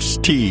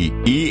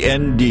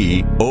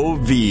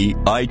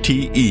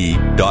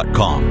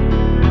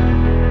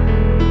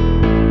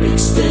XTENDOVITE.com.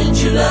 Extend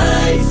your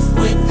life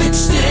with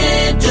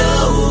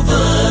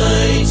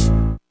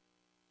Extendovite.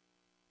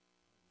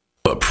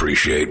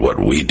 Appreciate what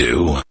we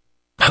do?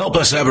 Help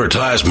us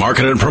advertise,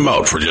 market, and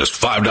promote for just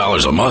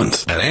 $5 a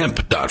month at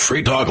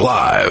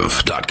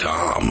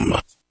amp.freetalklive.com.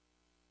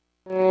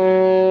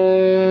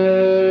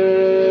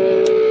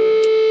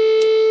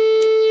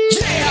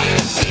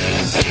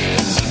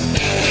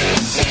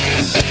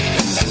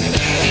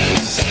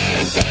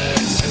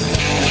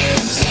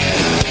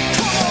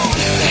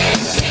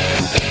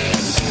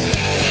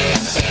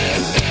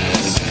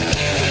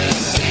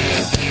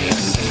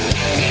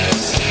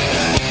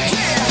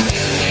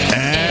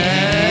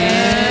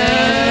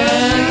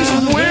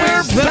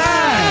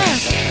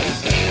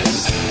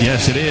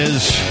 Yes, it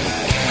is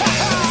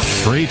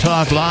Free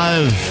Talk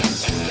Live,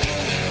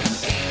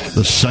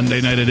 the Sunday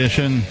night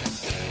edition.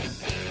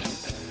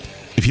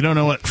 If you don't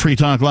know what Free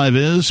Talk Live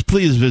is,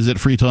 please visit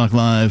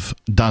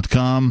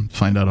freetalklive.com.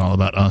 Find out all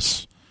about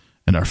us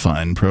and our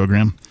fine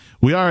program.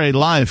 We are a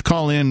live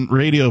call-in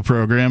radio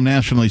program,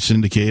 nationally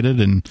syndicated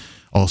and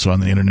also on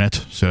the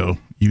internet, so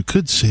you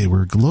could say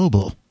we're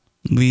global.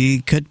 We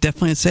could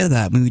definitely say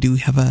that. We do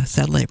have a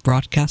satellite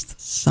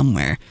broadcast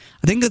somewhere.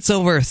 I think it's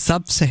over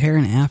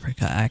sub-Saharan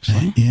Africa,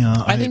 actually.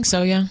 Yeah, I think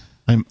so, yeah.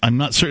 I'm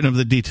not certain of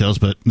the details,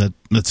 but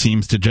that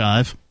seems to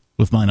jive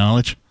with my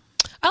knowledge.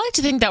 I like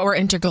to think that we're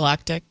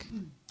intergalactic.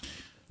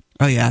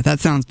 Oh, yeah, that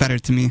sounds better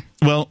to me.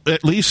 Well,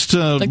 at least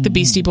like the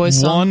Beastie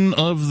Boys song. One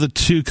of the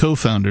 2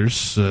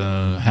 co-founders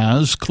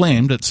has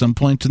claimed at some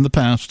point in the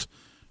past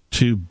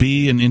to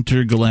be an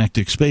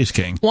intergalactic space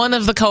king. One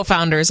of the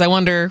co-founders. I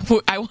wonder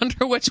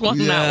which one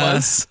that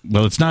was.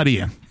 Well, it's not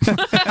Ian. That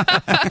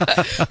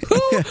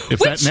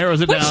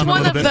narrows it down a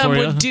little bit for you. Which one of them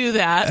would do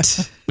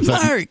that?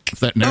 Mark!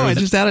 I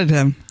just added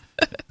him.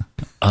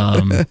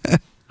 I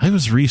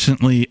was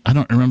recently, I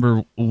don't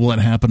remember what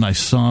happened. I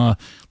saw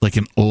like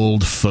an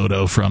old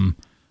photo from,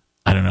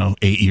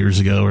 8 years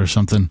ago or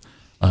something.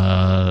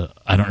 I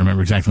don't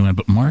remember exactly when,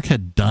 but Mark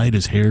had dyed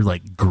his hair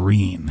like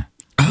green.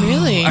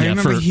 Really? I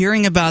remember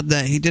hearing about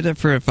that. He did it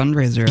for a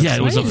fundraiser. Yeah,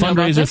 it was a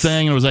fundraiser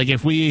thing. It was like,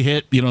 if we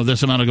hit,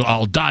 this amount,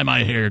 I'll dye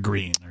my hair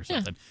green or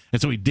something. Yeah.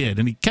 And so he did,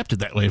 and he kept it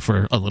that way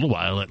for a little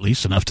while, at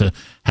least enough to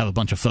have a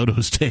bunch of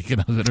photos taken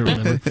of it or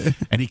whatever.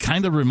 And he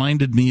kind of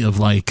reminded me of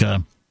like,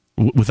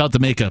 without the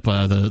makeup,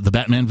 the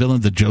Batman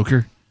villain, the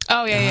Joker.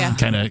 Oh, yeah.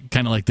 Kind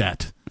of like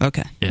that.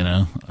 Okay.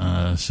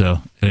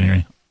 So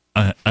anyway,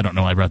 I don't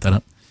know why I brought that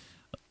up.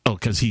 Oh,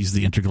 because he's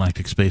the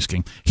intergalactic space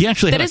king. He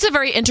actually That is a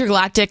very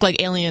intergalactic,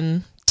 like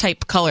alien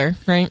type color,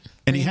 right?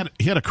 And he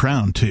had a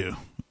crown too.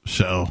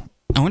 So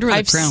I wonder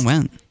where the crown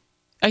went.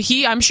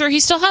 I'm sure he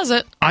still has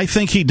it. I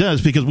think he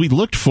does because we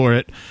looked for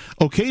it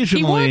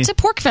occasionally. He wore it to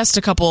Porkfest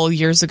a couple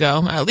years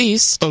ago, at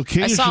least.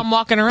 I saw him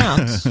walking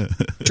around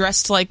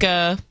dressed like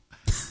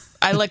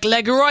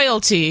like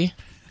royalty.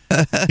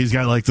 He's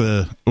got like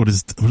what do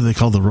they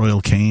call the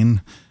royal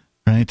cane?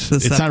 Right?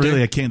 It's not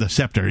really a cane, the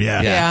scepter,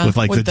 yeah. With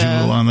the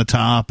jewel on the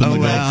top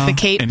and the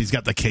cape. And he's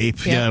got the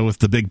cape, with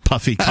the big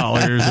puffy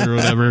collars or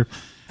whatever.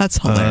 That's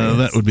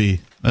hilarious.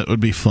 That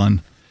would be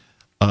fun.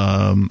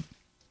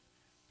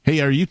 Hey,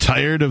 are you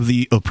tired of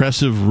the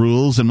oppressive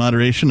rules and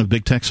moderation of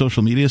big tech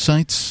social media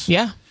sites?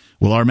 Yeah.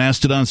 Well, our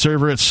Mastodon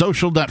server at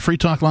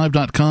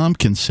social.freetalklive.com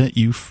can set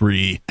you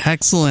free.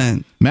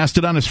 Excellent.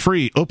 Mastodon is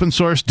free, open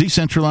source,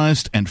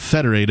 decentralized, and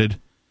federated.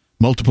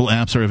 Multiple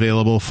apps are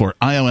available for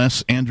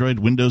iOS, Android,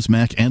 Windows,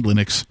 Mac, and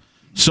Linux.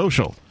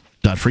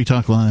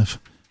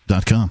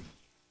 Social.freetalklive.com.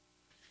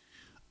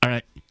 All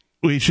right.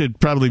 We should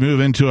probably move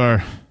into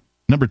our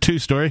number 2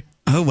 story.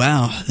 Oh,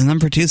 wow. The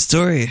number 2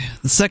 story.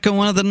 The second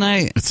one of the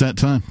night. It's that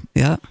time.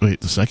 Yeah. Wait,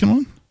 the second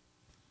one?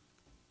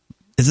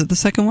 Is it the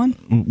second one?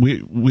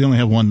 We only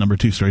have one number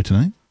 2 story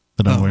tonight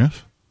that I'm aware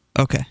of.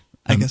 Okay.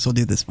 I guess we'll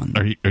do this one.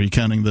 Are you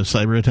counting the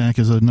cyber attack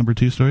as a number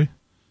 2 story?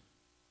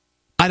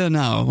 I don't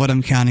know what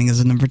I'm counting as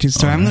a number 2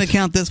 story. All right. I'm going to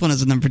count this one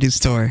as a number 2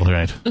 story. All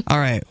right. All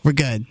right. We're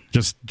good.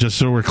 Just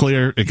so we're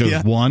clear, it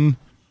goes 1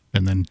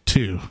 and then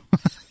 2.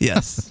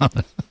 Yes.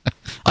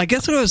 I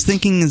guess what I was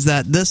thinking is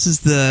that this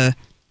is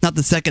not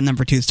the second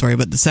number 2 story,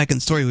 but the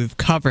second story we've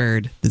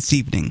covered this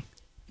evening.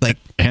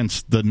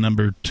 Hence the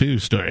number 2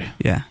 story.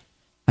 Yeah.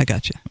 I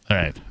got you. All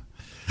right.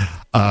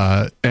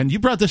 And you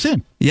brought this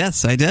in.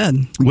 Yes, I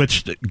did.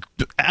 Which,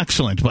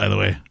 excellent, by the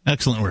way.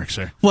 Excellent work,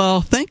 sir.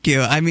 Well, thank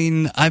you. I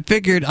mean, I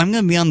figured I'm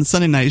going to be on the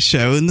Sunday night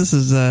show, and this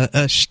is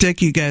a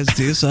shtick you guys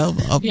do, so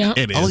I'll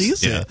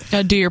use it.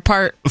 Gotta do your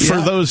part. For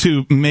those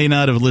who may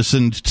not have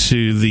listened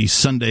to the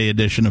Sunday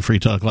edition of Free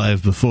Talk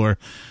Live before,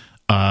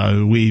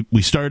 we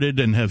started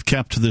and have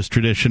kept this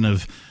tradition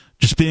of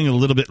just being a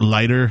little bit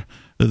lighter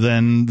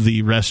than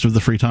the rest of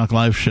the Free Talk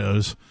Live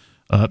shows,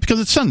 because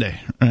it's Sunday,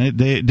 right?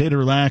 Day to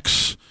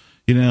relax.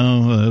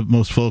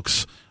 Most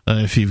folks,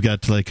 if you've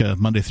got like a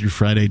Monday through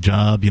Friday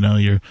job,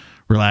 you're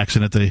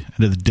relaxing at the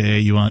end of the day.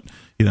 You want,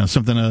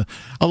 something,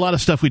 a lot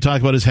of stuff we talk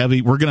about is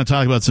heavy. We're going to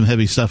talk about some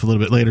heavy stuff a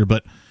little bit later,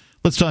 but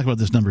let's talk about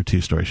this number 2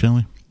 story, shall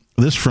we?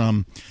 This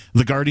from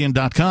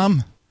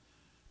TheGuardian.com.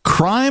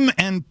 Crime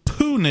and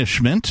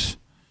punishment.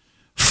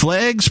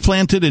 Flags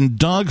planted in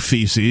dog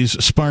feces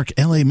spark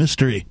LA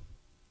mystery.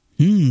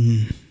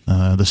 The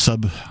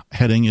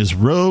subheading is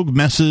Rogue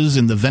Messes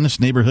in the Venice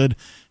Neighborhood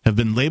have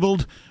been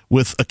labeled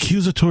with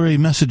accusatory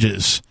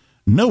messages.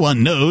 No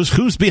one knows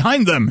who's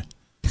behind them.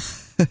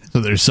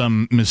 So there's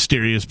some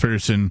mysterious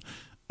person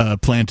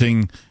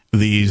planting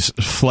these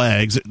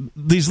flags.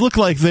 These look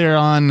like they're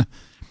on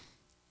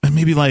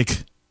maybe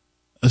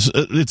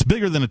it's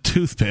bigger than a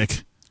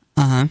toothpick.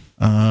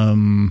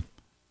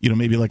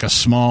 Maybe like a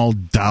small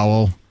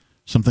dowel,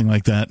 something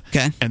like that.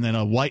 Okay. And then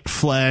a white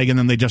flag, and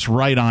then they just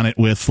write on it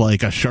with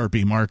like a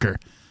Sharpie marker.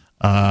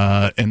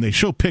 And they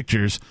show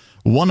pictures.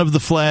 One of the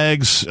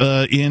flags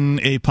in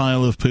a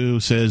pile of poo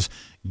says,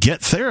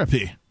 "Get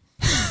therapy."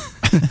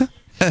 Oh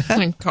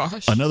my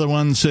gosh. Another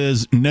one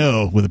says,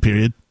 "No," with a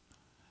period.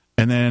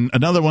 And then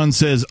another one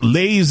says,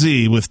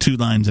 "Lazy," with 2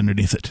 lines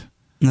underneath it.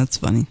 That's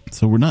funny.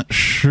 So we're not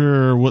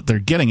sure what they're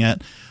getting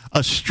at.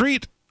 A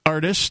street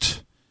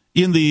artist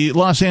in the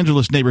Los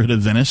Angeles neighborhood of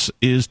Venice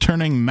is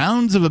turning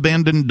mounds of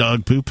abandoned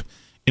dog poop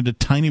into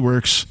tiny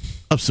works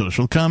of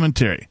social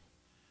commentary.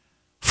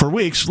 For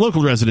weeks,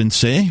 local residents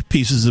say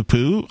pieces of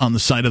poo on the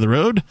side of the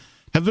road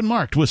have been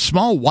marked with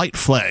small white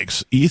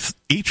flags,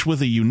 each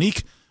with a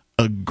unique,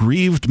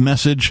 aggrieved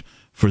message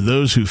for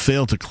those who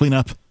fail to clean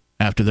up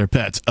after their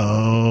pets.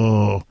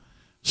 Oh,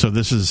 so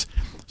this is...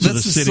 So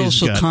this is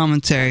social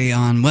commentary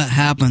on what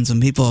happens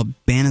when people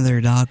abandon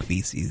their dog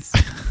feces.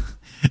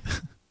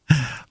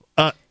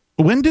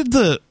 When did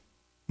the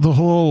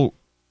whole...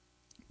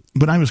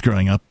 When I was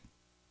growing up,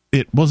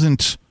 it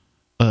wasn't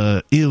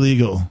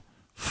illegal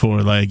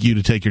for you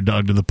to take your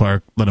dog to the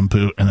park, let him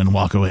poo, and then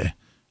walk away.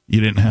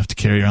 You didn't have to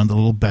carry around the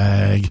little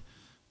bag.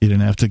 You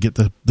didn't have to get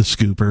the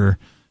scooper.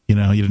 You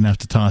didn't have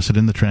to toss it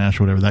in the trash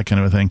or whatever, that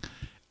kind of a thing.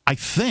 I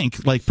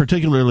think,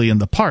 particularly in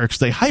the parks,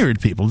 they hired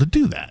people to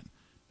do that.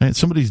 Right?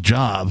 Somebody's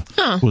job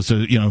was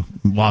to,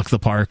 walk the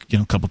park,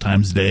 a couple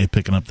times a day,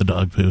 picking up the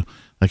dog poo.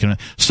 That kind of.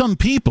 Some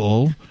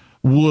people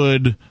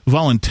would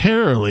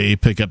voluntarily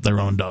pick up their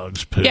own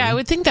dog's poo. Yeah, I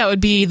would think that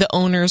would be the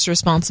owner's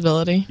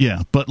responsibility.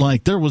 Yeah, but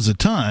there was a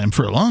time,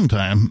 for a long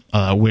time,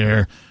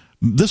 where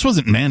this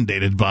wasn't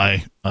mandated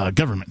by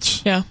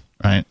governments. Yeah.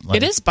 Right?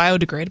 It is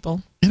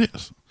biodegradable. It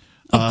is.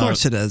 Of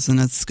course it is, and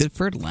it's good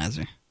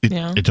fertilizer.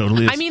 It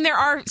totally is. I mean, there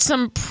are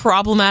some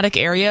problematic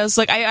areas.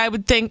 I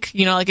would think,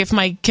 if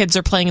my kids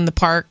are playing in the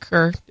park,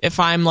 or if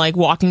I'm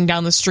walking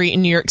down the street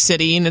in New York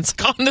City and it's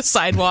on the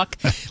sidewalk,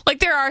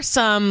 there are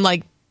some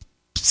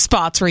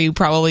spots where you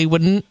probably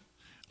wouldn't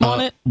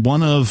want it.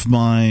 One of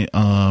my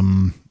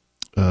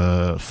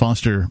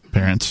foster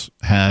parents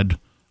had,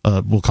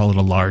 we'll call it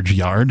a large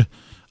yard.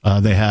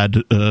 They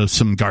had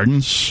some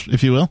gardens,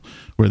 if you will,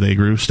 where they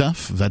grew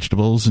stuff,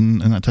 vegetables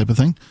and that type of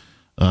thing.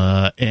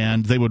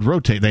 And they would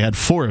rotate. They had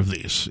 4 of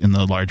these in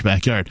the large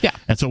backyard. Yeah.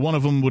 And so one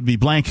of them would be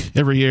blank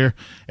every year,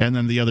 and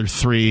then the other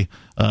 3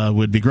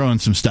 would be growing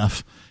some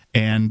stuff.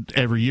 And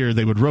every year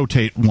they would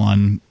rotate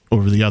one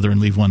over the other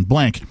and leave one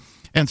blank.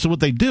 And so what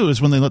they do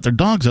is when they let their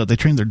dogs out, they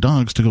train their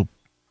dogs to go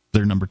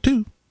their number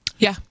 2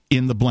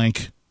 in the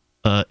blank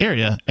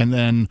area. And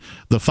then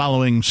the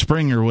following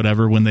spring or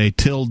whatever, when they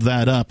tilled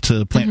that up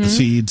to plant the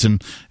seeds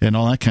and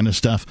all that kind of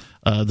stuff,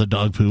 the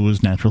dog poo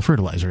was natural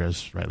fertilizer,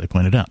 as Riley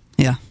pointed out.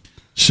 Yeah.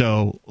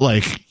 So,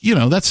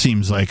 that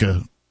seems like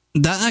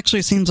that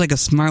actually seems like a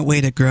smart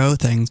way to grow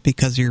things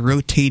because you're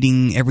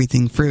rotating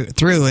everything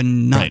through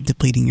and not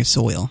depleting your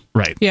soil.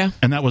 Right. Yeah.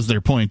 And that was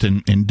their point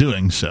in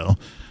doing so.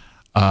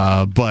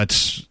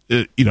 But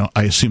I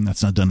assume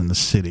that's not done in the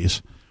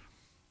cities.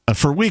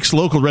 For weeks,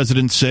 local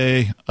residents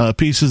say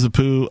pieces of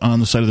poo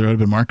on the side of the road have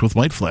been marked with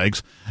white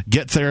flags.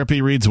 Get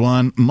therapy, reads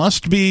one.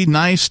 Must be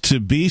nice to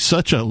be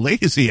such a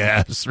lazy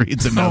ass,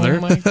 reads another. Oh,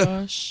 my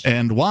gosh.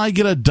 And why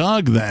get a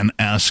dog then,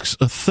 asks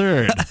a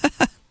third.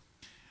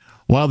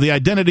 While the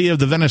identity of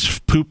the Venice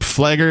poop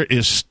flagger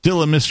is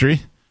still a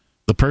mystery,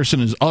 the person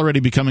is already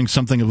becoming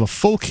something of a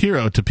folk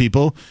hero to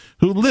people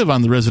who live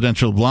on the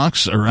residential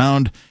blocks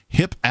around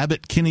hip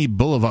Abbott Kinney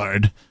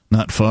Boulevard,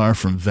 not far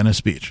from Venice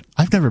Beach.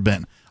 I've never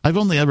been. I've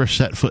only ever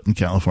set foot in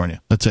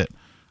California. That's it.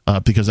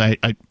 Because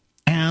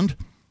and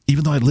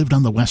even though I lived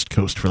on the West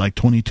Coast for like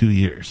 22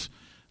 years,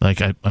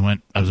 I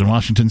was in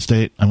Washington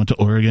State. I went to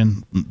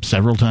Oregon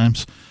several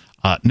times.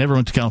 Never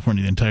went to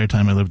California the entire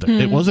time I lived there.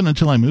 It wasn't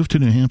until I moved to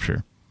New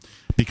Hampshire,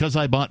 because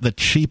I bought the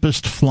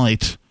cheapest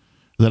flight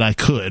that I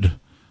could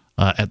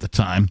at the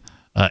time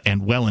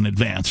and well in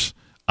advance.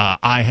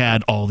 I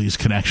had all these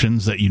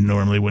connections that you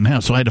normally wouldn't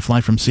have. So I had to fly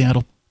from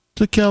Seattle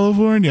to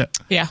California.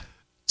 Yeah.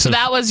 So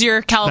that was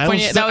your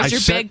California. That was your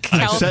big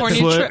California trip. I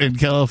set foot trip in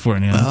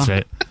California. That's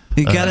right.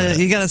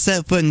 You gotta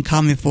set foot in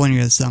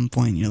California at some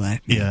point in your life.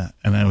 Yeah,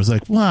 and I was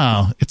like,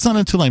 wow, it's not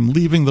until I'm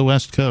leaving the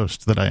West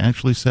Coast that I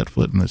actually set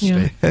foot in this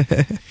state.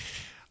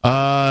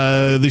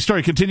 The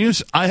story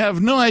continues. I have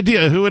no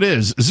idea who it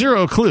is.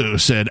 Zero clue,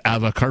 said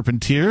Ava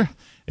Carpentier,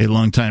 a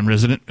longtime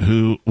resident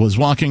who was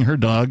walking her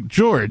dog,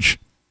 George.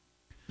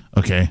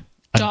 Okay.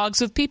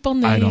 Dogs with people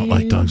names. I don't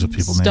like dogs with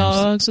people names.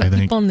 Dogs with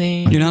people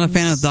names. You're not a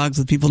fan of dogs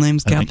with people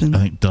names, Captain? I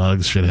think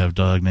dogs should have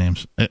dog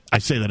names. I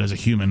say that as a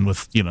human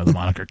with, the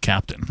moniker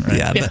Captain, right?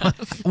 Yeah, but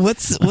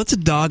what's a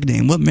dog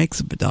name? What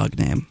makes up a dog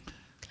name?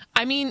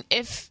 I mean,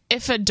 if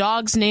a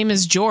dog's name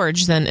is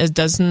George, then it's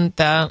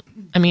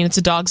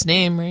a dog's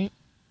name, right?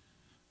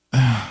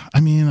 I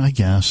mean, I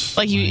guess.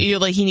 Like you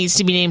he needs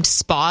to be named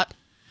Spot.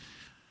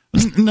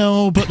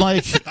 No, but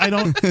I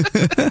don't.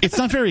 It's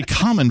not very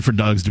common for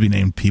dogs to be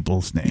named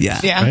people's names.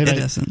 Yeah, right? It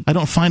isn't. I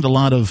don't find a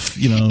lot of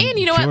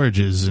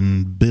Georges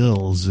and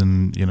Bills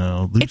and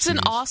Lucy's. It's an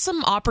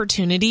awesome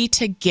opportunity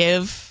to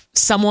give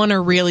someone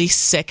a really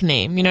sick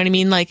name. You know what I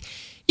mean? Like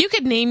you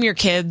could name your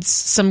kids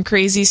some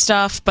crazy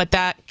stuff, but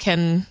that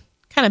can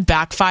kind of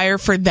backfire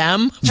for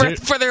them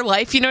for their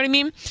life. You know what I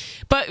mean?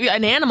 But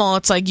an animal,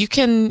 it's like you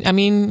can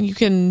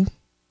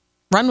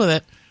run with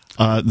it.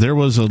 There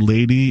was a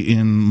lady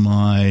in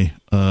my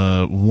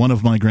one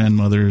of my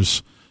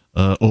grandmother's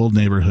old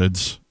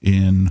neighborhoods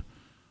in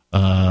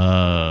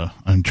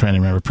I'm trying to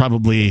remember,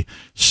 probably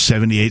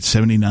 78,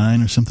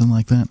 79 or something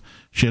like that.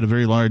 She had a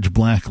very large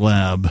black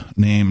lab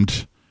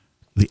named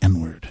the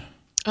N-word.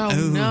 Oh,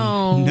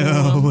 no.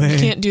 No way. You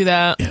can't do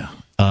that. Yeah.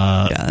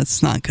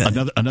 That's not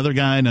good. Another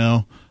guy I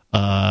know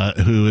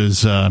who is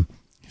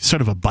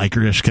sort of a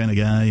bikerish kind of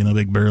guy,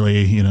 big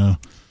burly,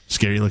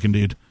 scary looking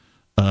dude.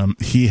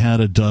 He had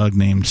a dog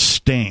named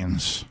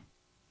Stains.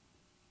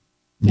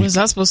 What is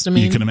that supposed to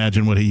mean? You can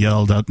imagine what he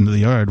yelled out into the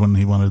yard when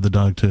he wanted the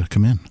dog to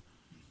come in.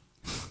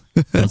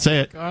 Don't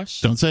say it.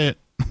 Gosh. Don't say it.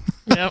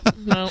 Yep.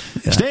 No.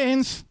 Yeah.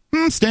 Stains.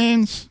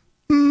 Stains.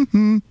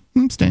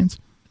 Stains.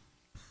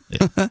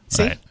 Yeah.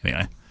 See? Right.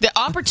 Anyway. The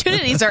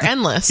opportunities are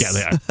endless. Yeah,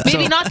 they are.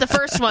 Maybe not the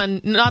first one,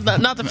 not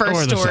the first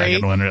or the story.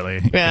 second one, really.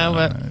 Yeah,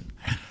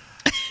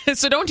 but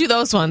so don't do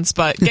those ones,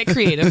 but get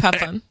creative, have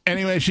fun.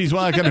 Anyway, she's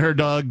walking her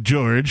dog,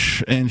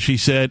 George, and she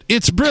said,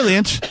 "It's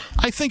brilliant.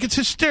 I think it's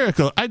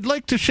hysterical. I'd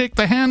like to shake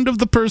the hand of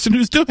the person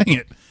who's doing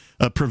it,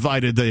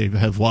 provided they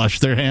have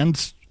washed their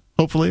hands,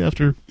 hopefully,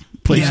 after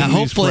placing these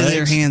hopefully flags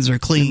their hands are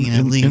clean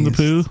in the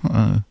poo."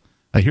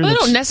 I hear they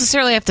don't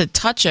necessarily have to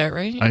touch it,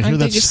 right? I hear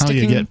that's how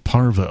you get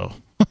parvo.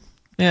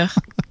 Yeah.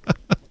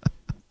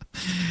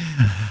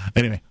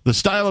 Anyway, the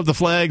style of the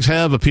flags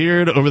have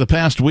appeared over the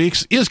past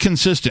weeks is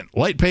consistent.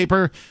 White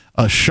paper,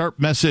 a sharp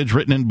message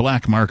written in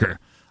black marker.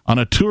 On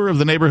a tour of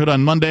the neighborhood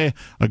on Monday,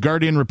 a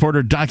Guardian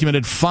reporter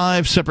documented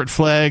 5 separate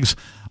flags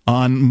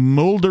on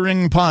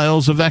moldering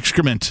piles of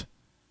excrement.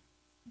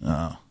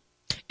 Oh.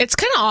 It's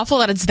kind of awful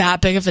that it's that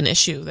big of an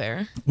issue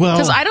there. Well,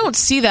 because I don't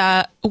see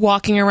that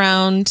walking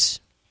around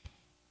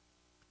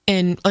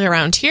in like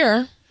around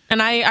here.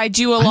 And I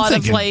do a lot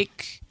of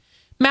like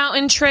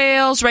mountain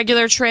trails,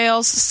 regular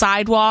trails,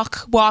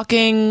 sidewalk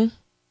walking.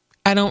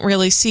 I don't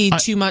really see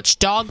too much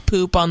dog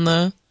poop on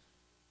the,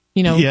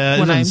 Yeah,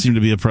 it doesn't seem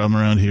to be a problem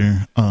around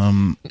here.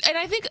 And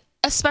I think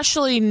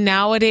especially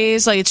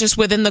nowadays, like it's just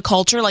within the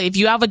culture, like if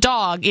you have a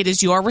dog, it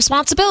is your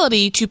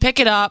responsibility to pick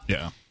it up.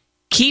 Yeah.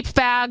 Keep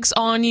bags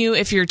on you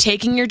if you're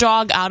taking your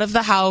dog out of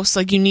the house.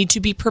 Like you need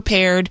to be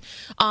prepared.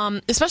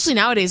 Especially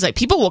nowadays, like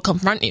people will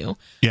confront you.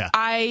 Yeah.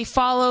 I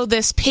follow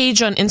this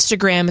page on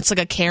Instagram. It's like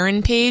a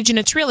Karen page, and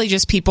it's really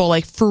just people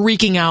like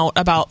freaking out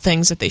about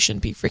things that they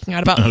shouldn't be freaking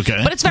out about. Okay.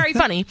 But it's very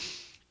funny.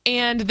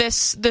 And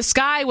this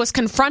guy was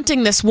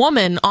confronting this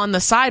woman on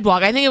the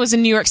sidewalk. I think it was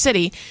in New York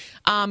City.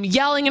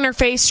 Yelling in her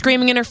face,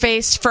 screaming in her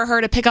face for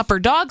her to pick up her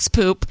dog's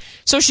poop.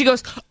 So she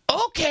goes,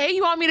 okay,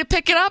 you want me to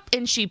pick it up?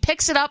 And she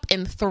picks it up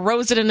and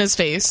throws it in his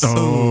face.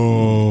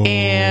 Oh.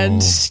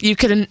 And you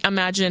can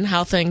imagine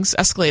how things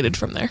escalated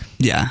from there.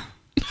 Yeah.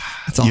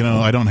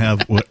 I don't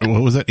have, what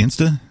was that,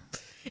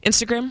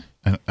 Instagram?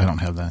 I don't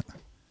have that.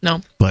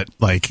 No. But,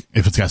 like,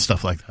 if it's got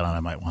stuff like that on,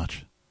 I might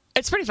watch.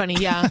 It's pretty funny,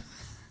 yeah.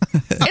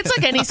 It's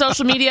like any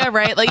social media,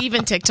 right? Like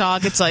even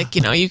TikTok, it's like,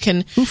 you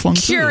can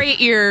curate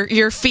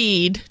your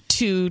feed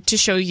to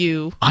show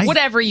you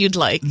whatever you'd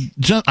like.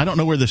 I don't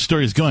know where this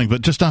story is going,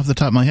 but just off the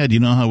top of my head, you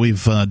know how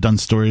we've done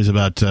stories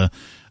about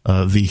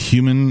the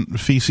human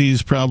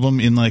feces problem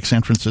in like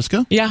San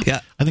Francisco? Yeah.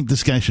 I think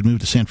this guy should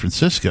move to San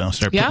Francisco,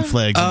 start putting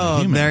flags on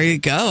the human. There you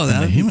go.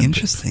 That would be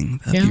interesting.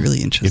 That'd be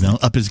really interesting.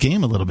 Up his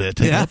game a little bit,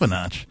 take it up a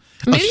notch.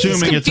 Maybe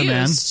Assuming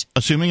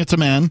it's a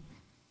man.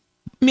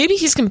 Maybe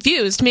he's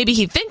confused. Maybe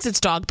he thinks it's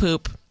dog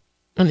poop,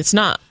 and it's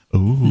not.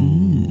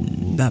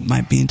 Ooh. That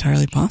might be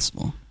entirely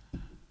possible.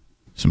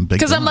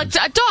 Because I'm like,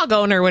 a dog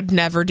owner would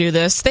never do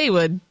this. They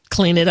would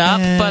clean it up,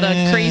 but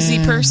a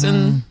crazy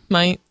person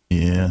might.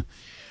 Yeah.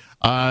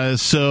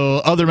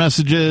 So other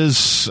messages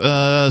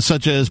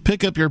such as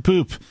pick up your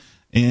poop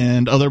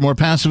and other more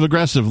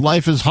passive-aggressive.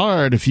 Life is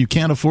hard if you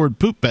can't afford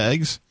poop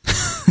bags.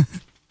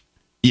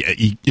 Yeah,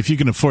 if you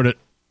can afford a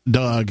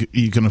dog,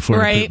 you can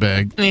afford a poop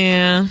bag.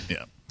 Yeah.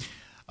 Yeah.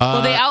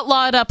 Well, they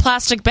outlawed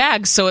plastic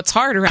bags, so it's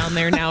hard around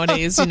there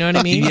nowadays. You know what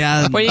I mean?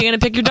 Yeah. What are you going to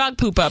pick your dog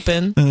poop up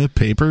in?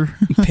 Paper.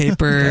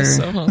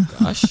 Oh,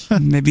 gosh.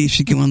 Maybe you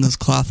should get one of those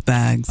cloth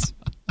bags.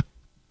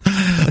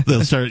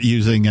 They'll start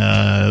using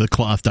the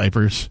cloth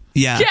diapers.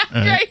 Yeah.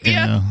 Right.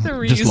 Yeah. The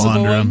reusable just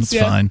launder them. ones.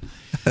 It's fine.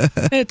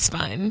 It's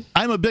fine.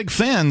 I'm a big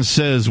fan,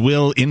 says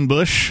Will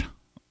Inbush.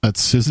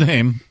 That's his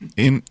name.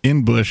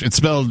 Inbush. It's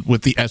spelled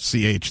with the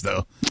SCH,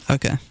 though.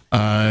 Okay.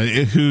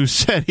 Who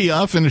said he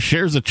often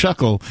shares a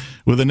chuckle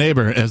with a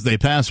neighbor as they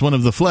pass one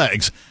of the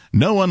flags.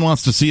 No one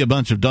wants to see a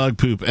bunch of dog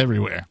poop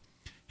everywhere.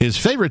 His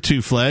favorite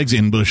two flags,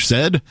 Inbush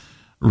said,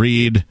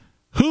 read,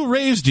 "Who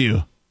raised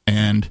you?"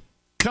 and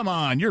 "Come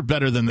on, you're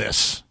better than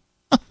this."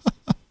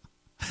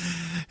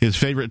 His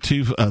favorite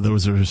two,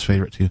 those are his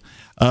favorite two.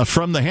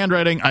 From the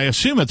handwriting, I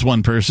assume it's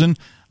one person.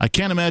 I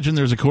can't imagine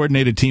there's a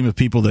coordinated team of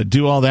people that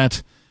do all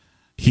that.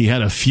 He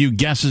had a few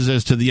guesses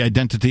as to the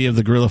identity of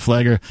the gorilla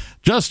flagger.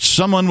 Just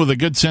someone with a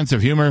good sense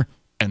of humor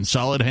and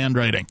solid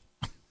handwriting.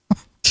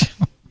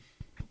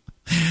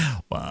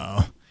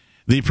 Wow.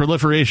 The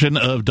proliferation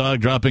of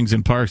dog droppings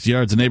in parks,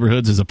 yards, and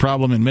neighborhoods is a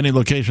problem in many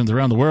locations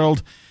around the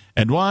world,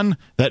 and one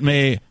that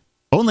may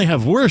only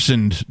have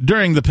worsened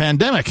during the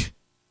pandemic.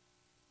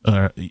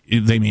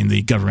 They mean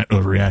the government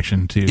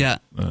overreaction to...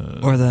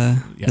 or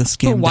the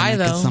scam. Why,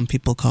 though? As some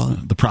people call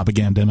it. The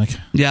propagandemic.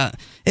 Yeah.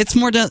 It's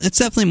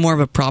definitely more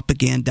of a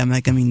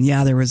propagandemic. I mean,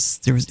 there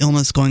was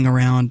illness going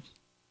around,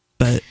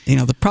 but,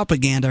 the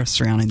propaganda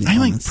surrounding the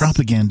illness. I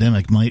think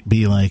propagandemic might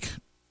be like,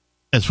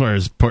 as far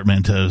as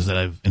portmanteaus that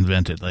I've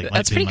invented, like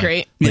that's pretty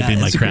great. Might be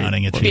my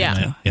crowning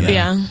achievement.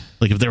 Yeah.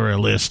 Like if there were a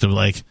list of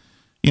like,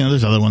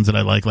 there's other ones that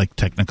I like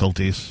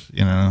difficulties.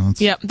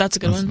 Yep, that's a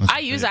good one.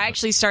 I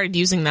actually started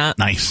using that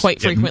quite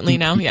frequently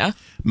now. Yeah,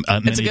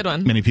 it's a good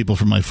one. Many people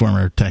from my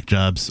former tech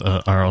jobs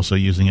are also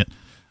using it.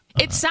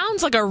 It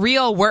sounds like a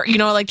real word,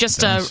 like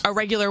just a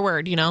regular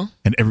word,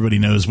 And everybody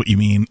knows what you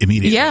mean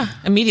immediately. Yeah,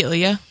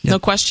 immediately, yeah. Yep. No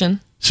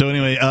question. So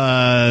anyway,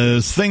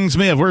 things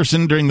may have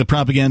worsened during the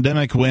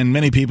propagandemic when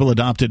many people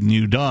adopted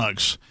new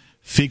dogs.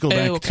 Fecal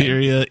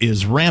bacteria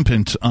is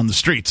rampant on the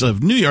streets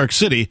of New York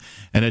City,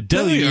 and a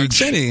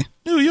deluge...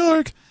 New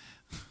York!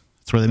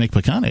 That's where they make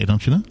picante,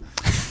 don't you know?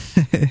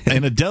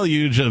 And a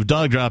deluge of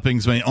dog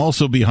droppings may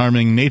also be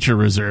harming nature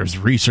reserves,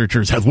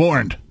 researchers have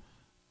warned.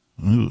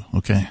 Ooh,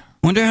 okay.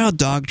 Wonder how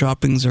dog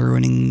droppings are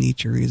ruining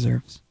nature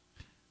reserves.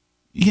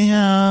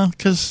 Yeah,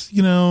 because,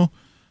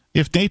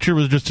 if nature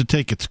was just to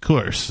take its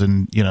course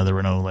and, there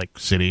were no,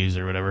 cities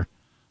or whatever,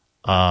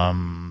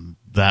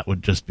 that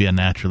would just be a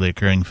naturally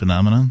occurring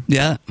phenomenon.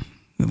 Yeah,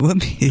 it would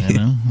be.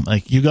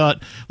 You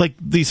got,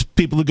 these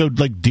people who go,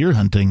 deer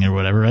hunting or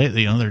whatever, right?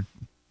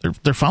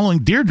 They're following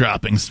deer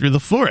droppings through the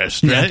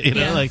forest, right?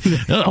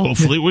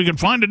 Hopefully we can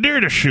find a deer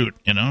to shoot,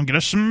 get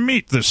us some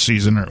meat this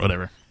season or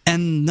whatever.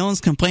 And no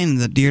one's complaining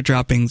that deer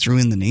droppings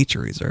ruin the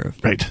nature reserve.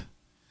 Right.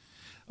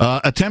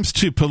 Attempts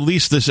to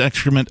police this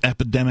excrement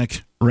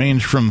epidemic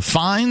range from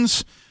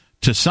fines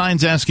to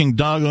signs asking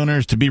dog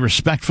owners to be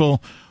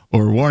respectful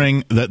or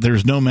warning that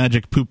there's no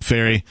magic poop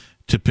fairy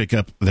to pick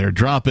up their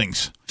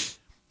droppings.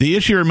 The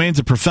issue remains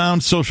a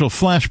profound social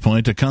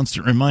flashpoint, a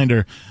constant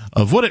reminder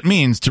of what it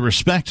means to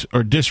respect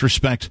or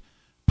disrespect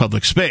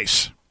public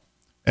space.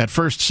 At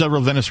first,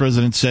 several Venice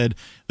residents said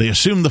they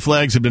assumed the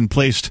flags had been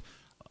placed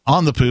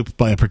on the poop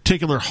by a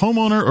particular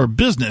homeowner or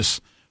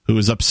business who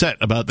was upset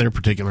about their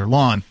particular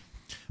lawn.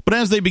 But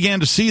as they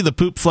began to see the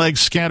poop flags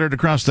scattered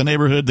across the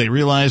neighborhood, they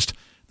realized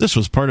this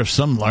was part of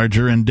some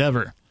larger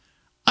endeavor.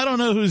 I don't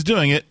know who's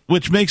doing it,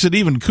 which makes it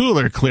even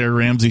cooler, Claire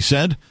Ramsey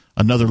said,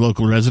 another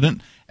local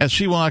resident, as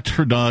she walked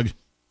her dog,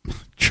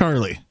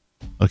 Charlie.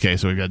 Okay,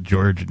 so we've got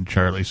George and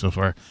Charlie so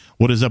far.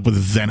 What is up with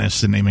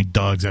Venice and naming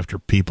dogs after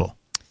people?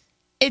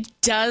 It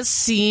does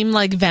seem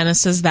like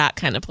Venice is that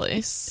kind of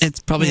place. It's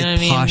probably a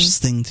posh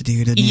thing to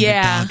do to name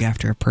a dog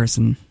after a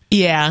person.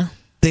 Yeah.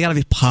 They gotta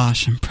be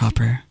posh and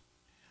proper.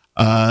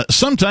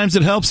 Sometimes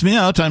it helps me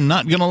out, I'm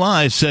not gonna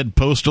lie, said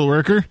postal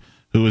worker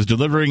who was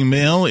delivering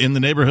mail in the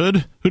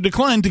neighborhood, who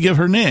declined to give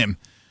her name.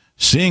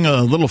 Seeing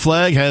a little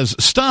flag has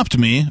stopped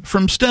me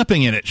from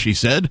stepping in it, she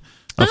said.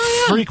 A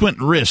frequent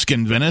risk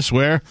in Venice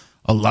where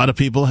a lot of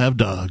people have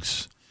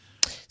dogs.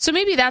 So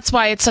maybe that's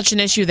why it's such an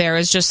issue there,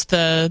 is just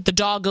the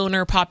dog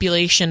owner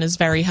population is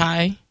very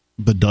high.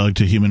 The dog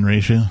to human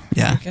ratio?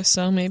 Yeah. I guess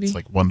so, maybe. It's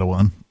like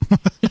 1-to-1.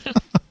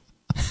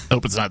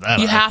 Hope it's not that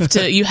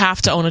high. You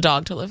have to own a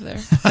dog to live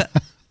there.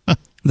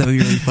 That would be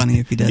really funny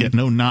if you did. Yeah,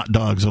 no not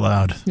dogs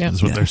allowed,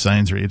 is what their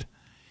signs read.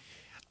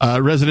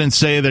 Residents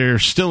say they're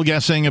still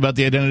guessing about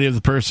the identity of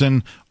the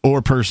person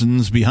or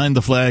persons behind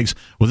the flags.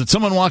 Was it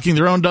someone walking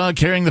their own dog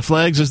carrying the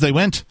flags as they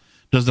went?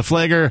 Does the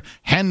flagger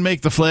hand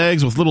make the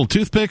flags with little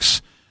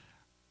toothpicks?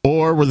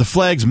 Or were the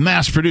flags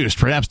mass-produced,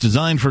 perhaps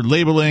designed for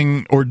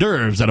labeling hors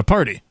d'oeuvres at a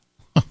party?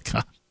 Oh,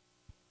 God.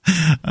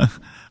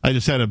 I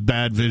just had a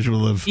bad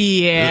visual of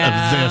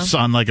this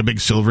on like a big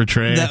silver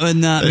tray. That would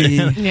not be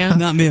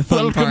not be a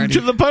fun Welcome party.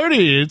 to the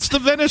party. It's the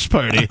Venice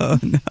party. Oh,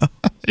 no.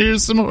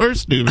 Here's some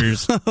horse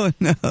duvers. Oh,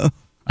 no.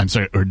 I'm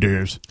sorry, hors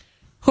d'oeuvres.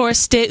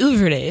 Horse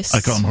d'oeuvres.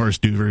 I call them horse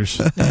duvers.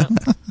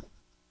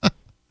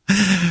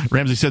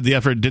 Ramsey said the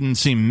effort didn't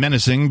seem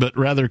menacing, but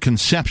rather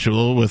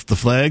conceptual with the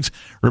flags,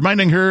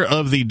 reminding her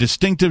of the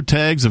distinctive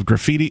tags of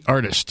graffiti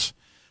artists.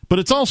 But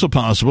it's also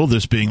possible,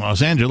 this being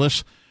Los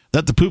Angeles,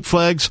 that the poop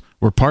flags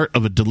were part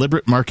of a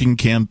deliberate marketing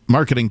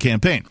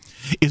campaign.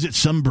 Is it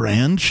some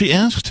brand, she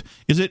asked?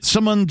 Is it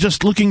someone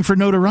just looking for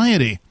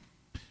notoriety?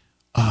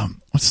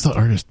 What's the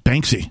artist?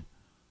 Banksy,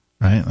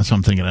 right? That's what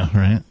I'm thinking of,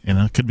 right? You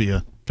know, it could be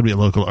a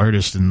local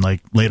artist, and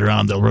like later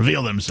on they'll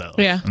reveal themselves.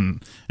 Yeah.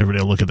 And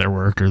everybody will look at their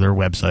work or their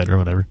website or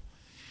whatever.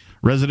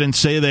 Residents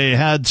say they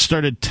had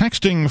started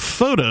texting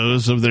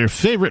photos of their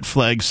favorite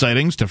flag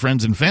sightings to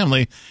friends and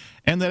family,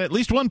 and that at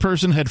least one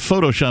person had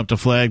photoshopped a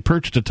flag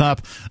perched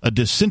atop a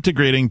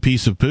disintegrating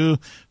piece of poo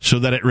so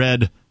that it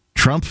read,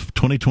 Trump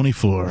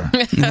 2024.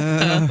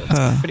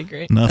 That's pretty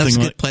great. That's a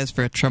good place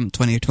for a Trump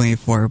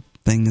 2024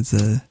 thing, is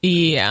a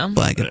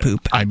flag of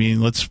poop. I mean,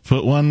 let's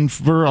put one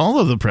for all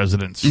of the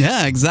presidents.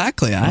 Yeah,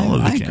 exactly.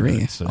 I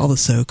agree. So. All the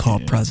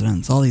so-called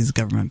presidents, all these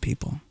government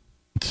people.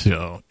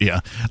 So, yeah.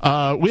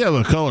 We have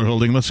a caller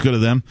holding. Let's go to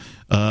them.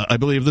 I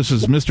believe this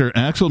is Mr.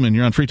 Axelman.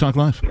 You're on Free Talk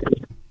Live.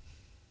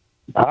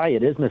 Hi,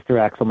 it is Mr.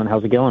 Axelman.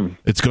 How's it going?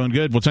 It's going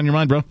good. What's on your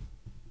mind, bro?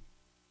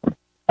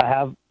 I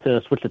have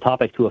to switch the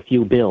topic to a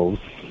few bills.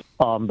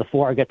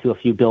 Before I get to a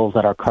few bills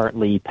that are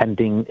currently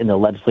pending in the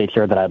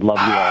legislature that I'd love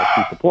you all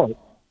to support.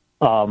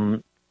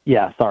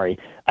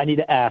 I need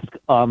to ask,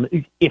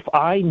 if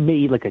I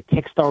made like a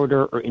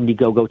Kickstarter or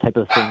Indiegogo type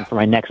of thing for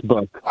my next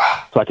book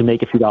so I can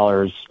make a few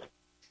dollars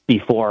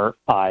before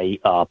I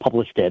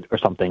published it or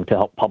something to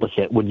help publish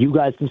it, would you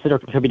guys consider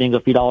contributing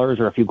a few dollars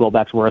or a few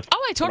goldbacks worth?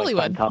 Oh, I totally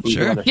would.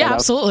 Sure. Yeah,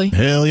 absolutely.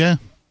 Hell yeah.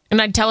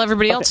 And I'd tell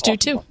everybody else to,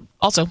 too.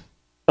 Also.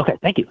 Okay,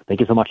 thank you.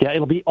 Thank you so much. Yeah,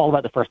 it'll be all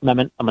about the First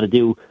Amendment. I'm going to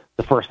do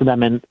the First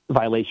Amendment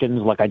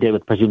violations like I did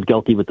with presumed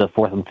guilty with the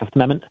Fourth and Fifth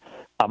Amendment.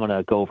 I'm going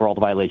to go over all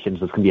the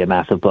violations. It's going to be a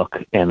massive book,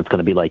 and it's going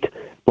to be like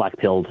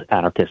black-pilled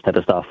anarchist type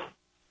of stuff.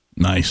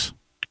 Nice.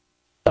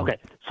 Okay,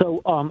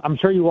 so I'm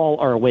sure you all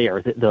are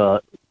aware that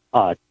the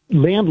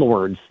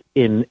landlords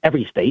in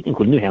every state,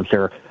 including New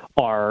Hampshire,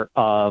 are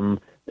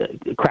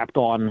crapped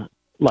on,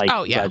 like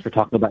you guys were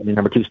talking about in the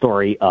number 2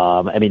 story.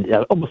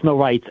 Almost no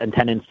rights, and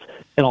tenants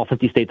in all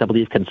 50 states, I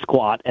believe, can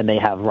squat, and they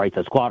have rights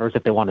as squatters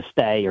if they want to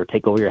stay or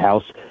take over your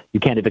house. You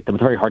can't evict them.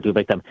 It's very hard to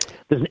evict them.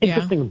 There's an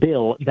interesting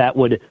bill that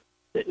would...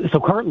 So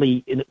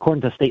currently,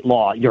 according to state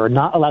law, you're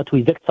not allowed to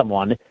evict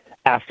someone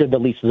after the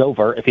lease is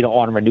over if you don't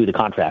want to renew the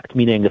contract,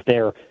 meaning if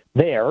they're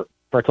there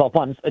for 12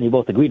 months and you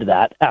both agree to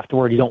that,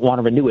 afterward you don't want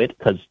to renew it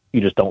because you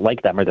just don't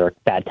like them or they're a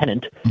bad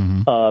tenant,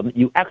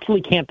 you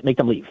actually can't make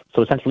them leave.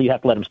 So essentially you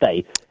have to let them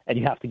stay, and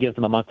you have to give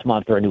them a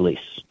month-to-month or a new lease,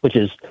 which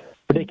is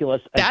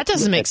ridiculous. That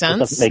doesn't make sense.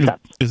 Doesn't make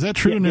sense. Is that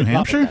true in New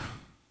Hampshire?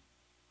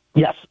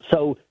 Yes.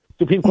 So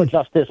Supreme Court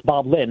Justice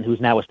Bob Lynn,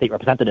 who's now a state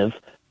representative,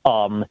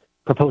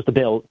 proposed a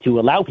bill to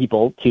allow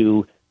people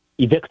to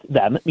evict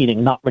them,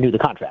 meaning not renew the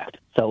contract.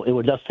 So it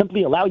would just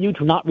simply allow you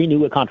to not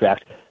renew a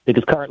contract,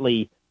 because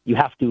currently you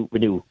have to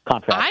renew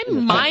contracts.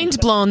 I'm mind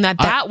blown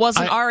that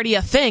wasn't already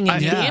a thing in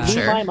New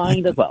Hampshire. Blew my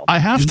mind as well. I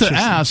have to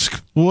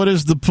ask, what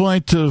is the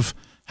point of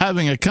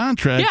having a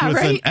contract with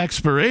an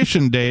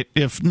expiration date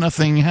if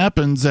nothing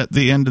happens at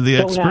the end of the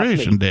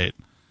expiration date?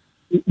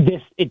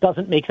 It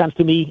doesn't make sense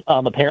to me.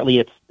 Apparently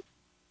it's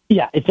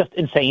just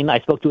insane. I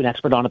spoke to an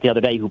expert on it the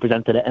other day who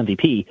presented at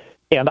MVP,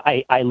 and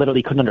I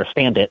literally couldn't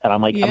understand it. And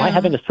I'm like, am I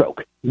having a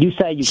stroke? You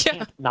say you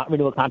can't not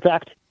renew a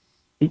contract?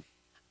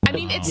 I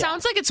mean, it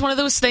sounds like it's one of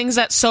those things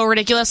that's so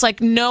ridiculous.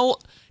 Like, no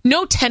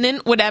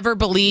tenant would ever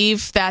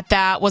believe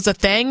that was a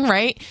thing,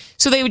 right?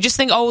 So they would just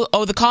think,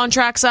 oh, the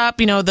contract's up,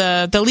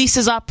 the lease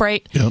is up,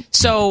 right? Yep.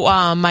 So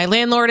my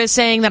landlord is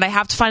saying that I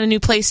have to find a new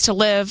place to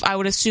live. I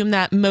would assume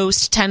that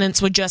most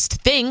tenants would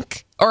just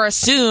think or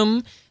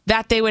assume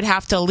that they would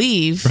have to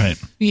leave,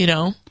 right?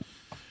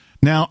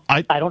 Now,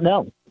 I don't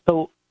know.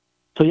 So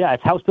yeah,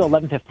 it's House Bill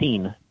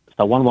 1115,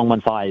 so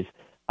 1115.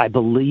 I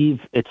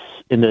believe it's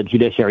in the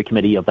Judiciary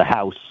Committee of the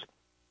House,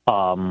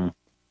 of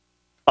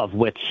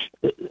which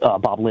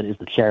Bob Lynn is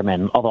the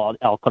chairman, although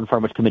I'll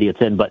confirm which committee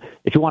it's in. But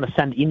if you want to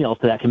send emails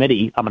to that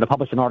committee, I'm going to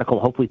publish an article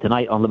hopefully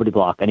tonight on Liberty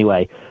Block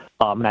anyway.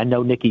 And I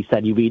know Nikki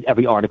said you read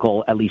every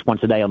article at least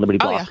once a day on Liberty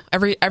Block. Oh,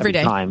 yeah, every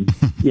day. Time.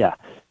 Yeah.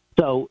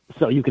 So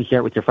you can share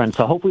it with your friends.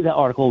 So hopefully that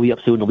article will be up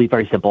soon. It'll be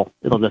very simple.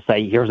 It'll just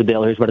say, here's the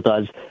bill, here's what it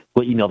does.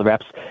 We'll email the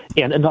reps.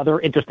 And another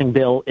interesting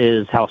bill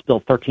is House Bill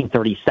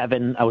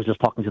 1337. I was just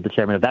talking to the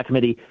chairman of that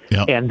committee.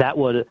 Yep. And that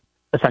would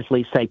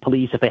essentially say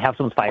police, if they have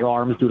someone's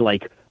firearms due to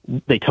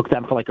they took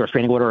them for a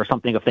restraining order or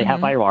something, if they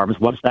have firearms,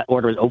 once that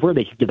order is over,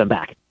 they should give them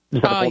back. They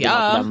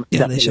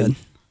should.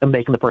 And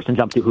making the person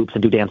jump through hoops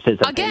and do dances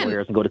and pay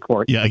lawyers and go to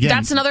court. Yeah, again.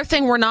 That's another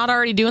thing. We're not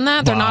already doing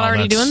that. They're not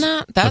already doing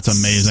that. That's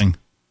amazing.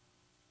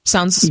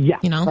 Sounds,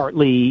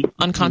 partly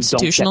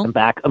unconstitutional. You don't get them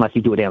back unless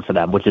you do a dance for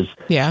them, which is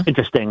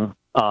interesting.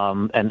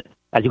 And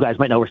as you guys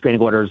might know,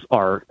 restraining orders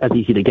are as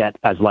easy to get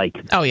as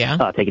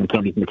taking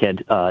candy from the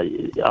kid.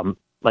 Almost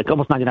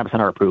 99%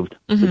 are approved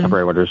for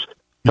temporary orders.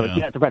 So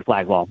it's a red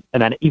flag law.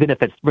 And then even if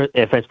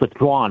it's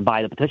withdrawn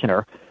by the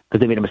petitioner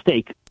because they made a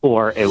mistake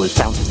or it was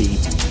found to be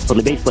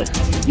totally baseless,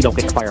 you don't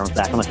get your firearms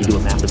back unless you do a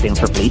massive dance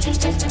for police.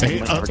 Hey,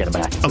 you might never get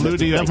them back. Lou,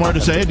 do you have more to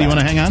say? Do you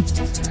want to hang on?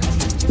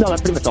 No,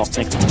 that's pretty much all.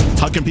 Thanks.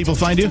 How can people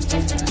find you?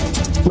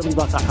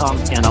 LibertyBlock.com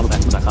and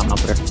AlbaMaximum.com on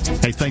Twitter.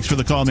 Hey, thanks for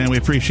the call, man. We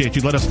appreciate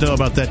you. Let us know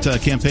about that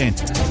campaign.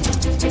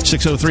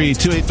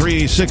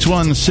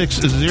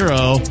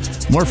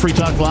 603-283-6160. More Free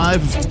Talk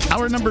Live.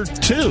 Hour number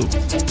 2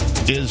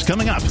 is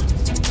coming up.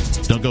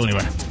 Don't go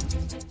anywhere.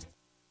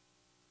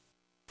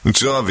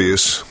 It's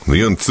obvious.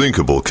 The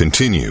unthinkable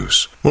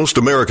continues. Most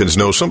Americans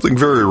know something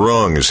very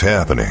wrong is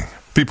happening.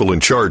 People in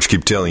charge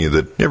keep telling you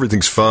that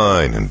everything's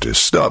fine and to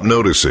stop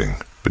noticing.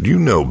 But you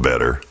know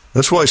better.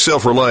 That's why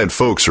self-reliant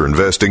folks are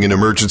investing in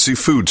emergency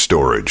food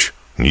storage.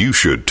 And you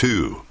should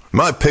too.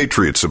 My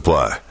Patriot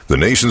Supply, the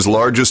nation's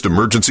largest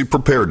emergency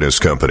preparedness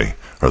company,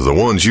 are the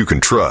ones you can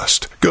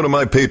trust. Go to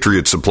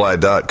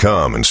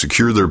MyPatriotSupply.com and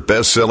secure their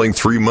best-selling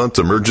 3-month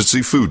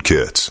emergency food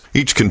kits.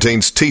 Each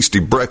contains tasty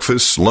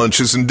breakfasts,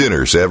 lunches, and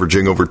dinners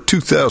averaging over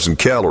 2,000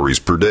 calories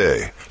per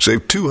day.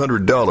 Save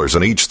 $200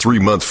 on each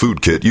 3-month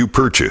food kit you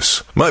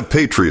purchase. My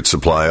Patriot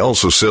Supply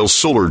also sells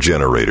solar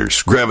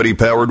generators,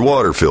 gravity-powered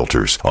water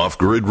filters,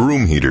 off-grid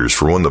room heaters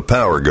for when the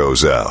power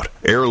goes out,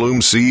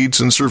 heirloom seeds,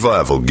 and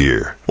survival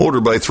gear. Order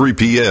by 3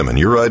 p.m. and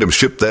your items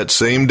ship that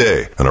same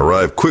day and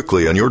arrive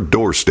quickly on your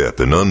doorstep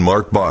in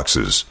unmarked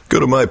boxes. Go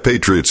to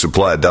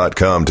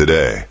MyPatriotSupply.com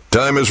today.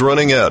 Time is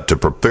running out to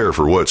prepare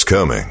for what's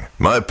coming.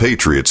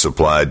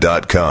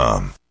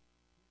 MyPatriotSupply.com.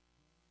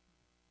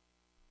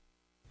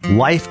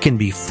 Life can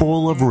be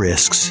full of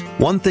risks.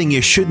 One thing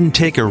you shouldn't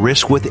take a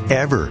risk with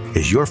ever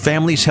is your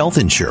family's health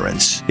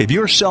insurance. If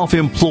you're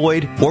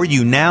self-employed or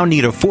you now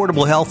need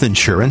affordable health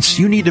insurance,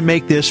 you need to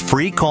make this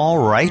free call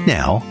right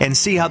now and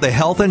see how the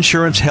Health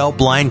Insurance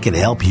Helpline can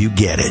help you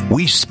get it.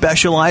 We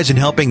specialize in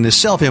helping the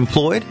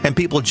self-employed and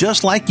people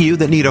just like you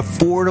that need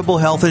affordable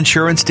health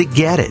insurance to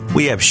get it.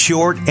 We have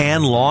short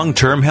and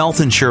long-term health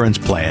insurance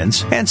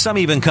plans, and some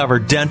even cover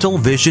dental,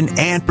 vision,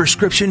 and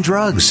prescription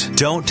drugs.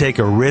 Don't take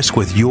a risk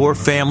with your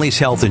family's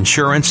health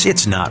insurance.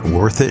 It's not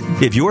worth it.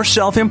 If you're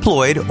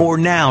self-employed or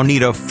now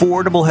need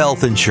affordable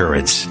health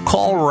insurance,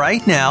 call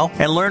right now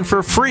and learn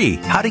for free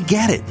how to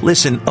get it.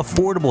 Listen,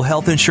 affordable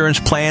health insurance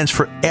plans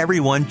for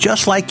everyone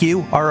just like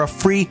you are a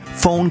free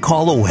phone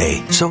call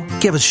away. So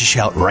give us a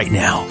shout right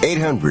now.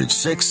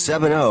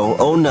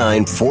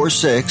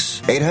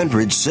 800-670-0946.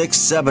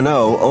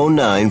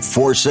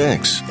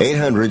 800-670-0946.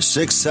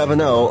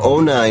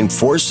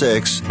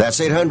 800-670-0946.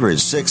 That's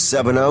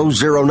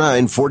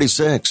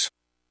 800-670-0946.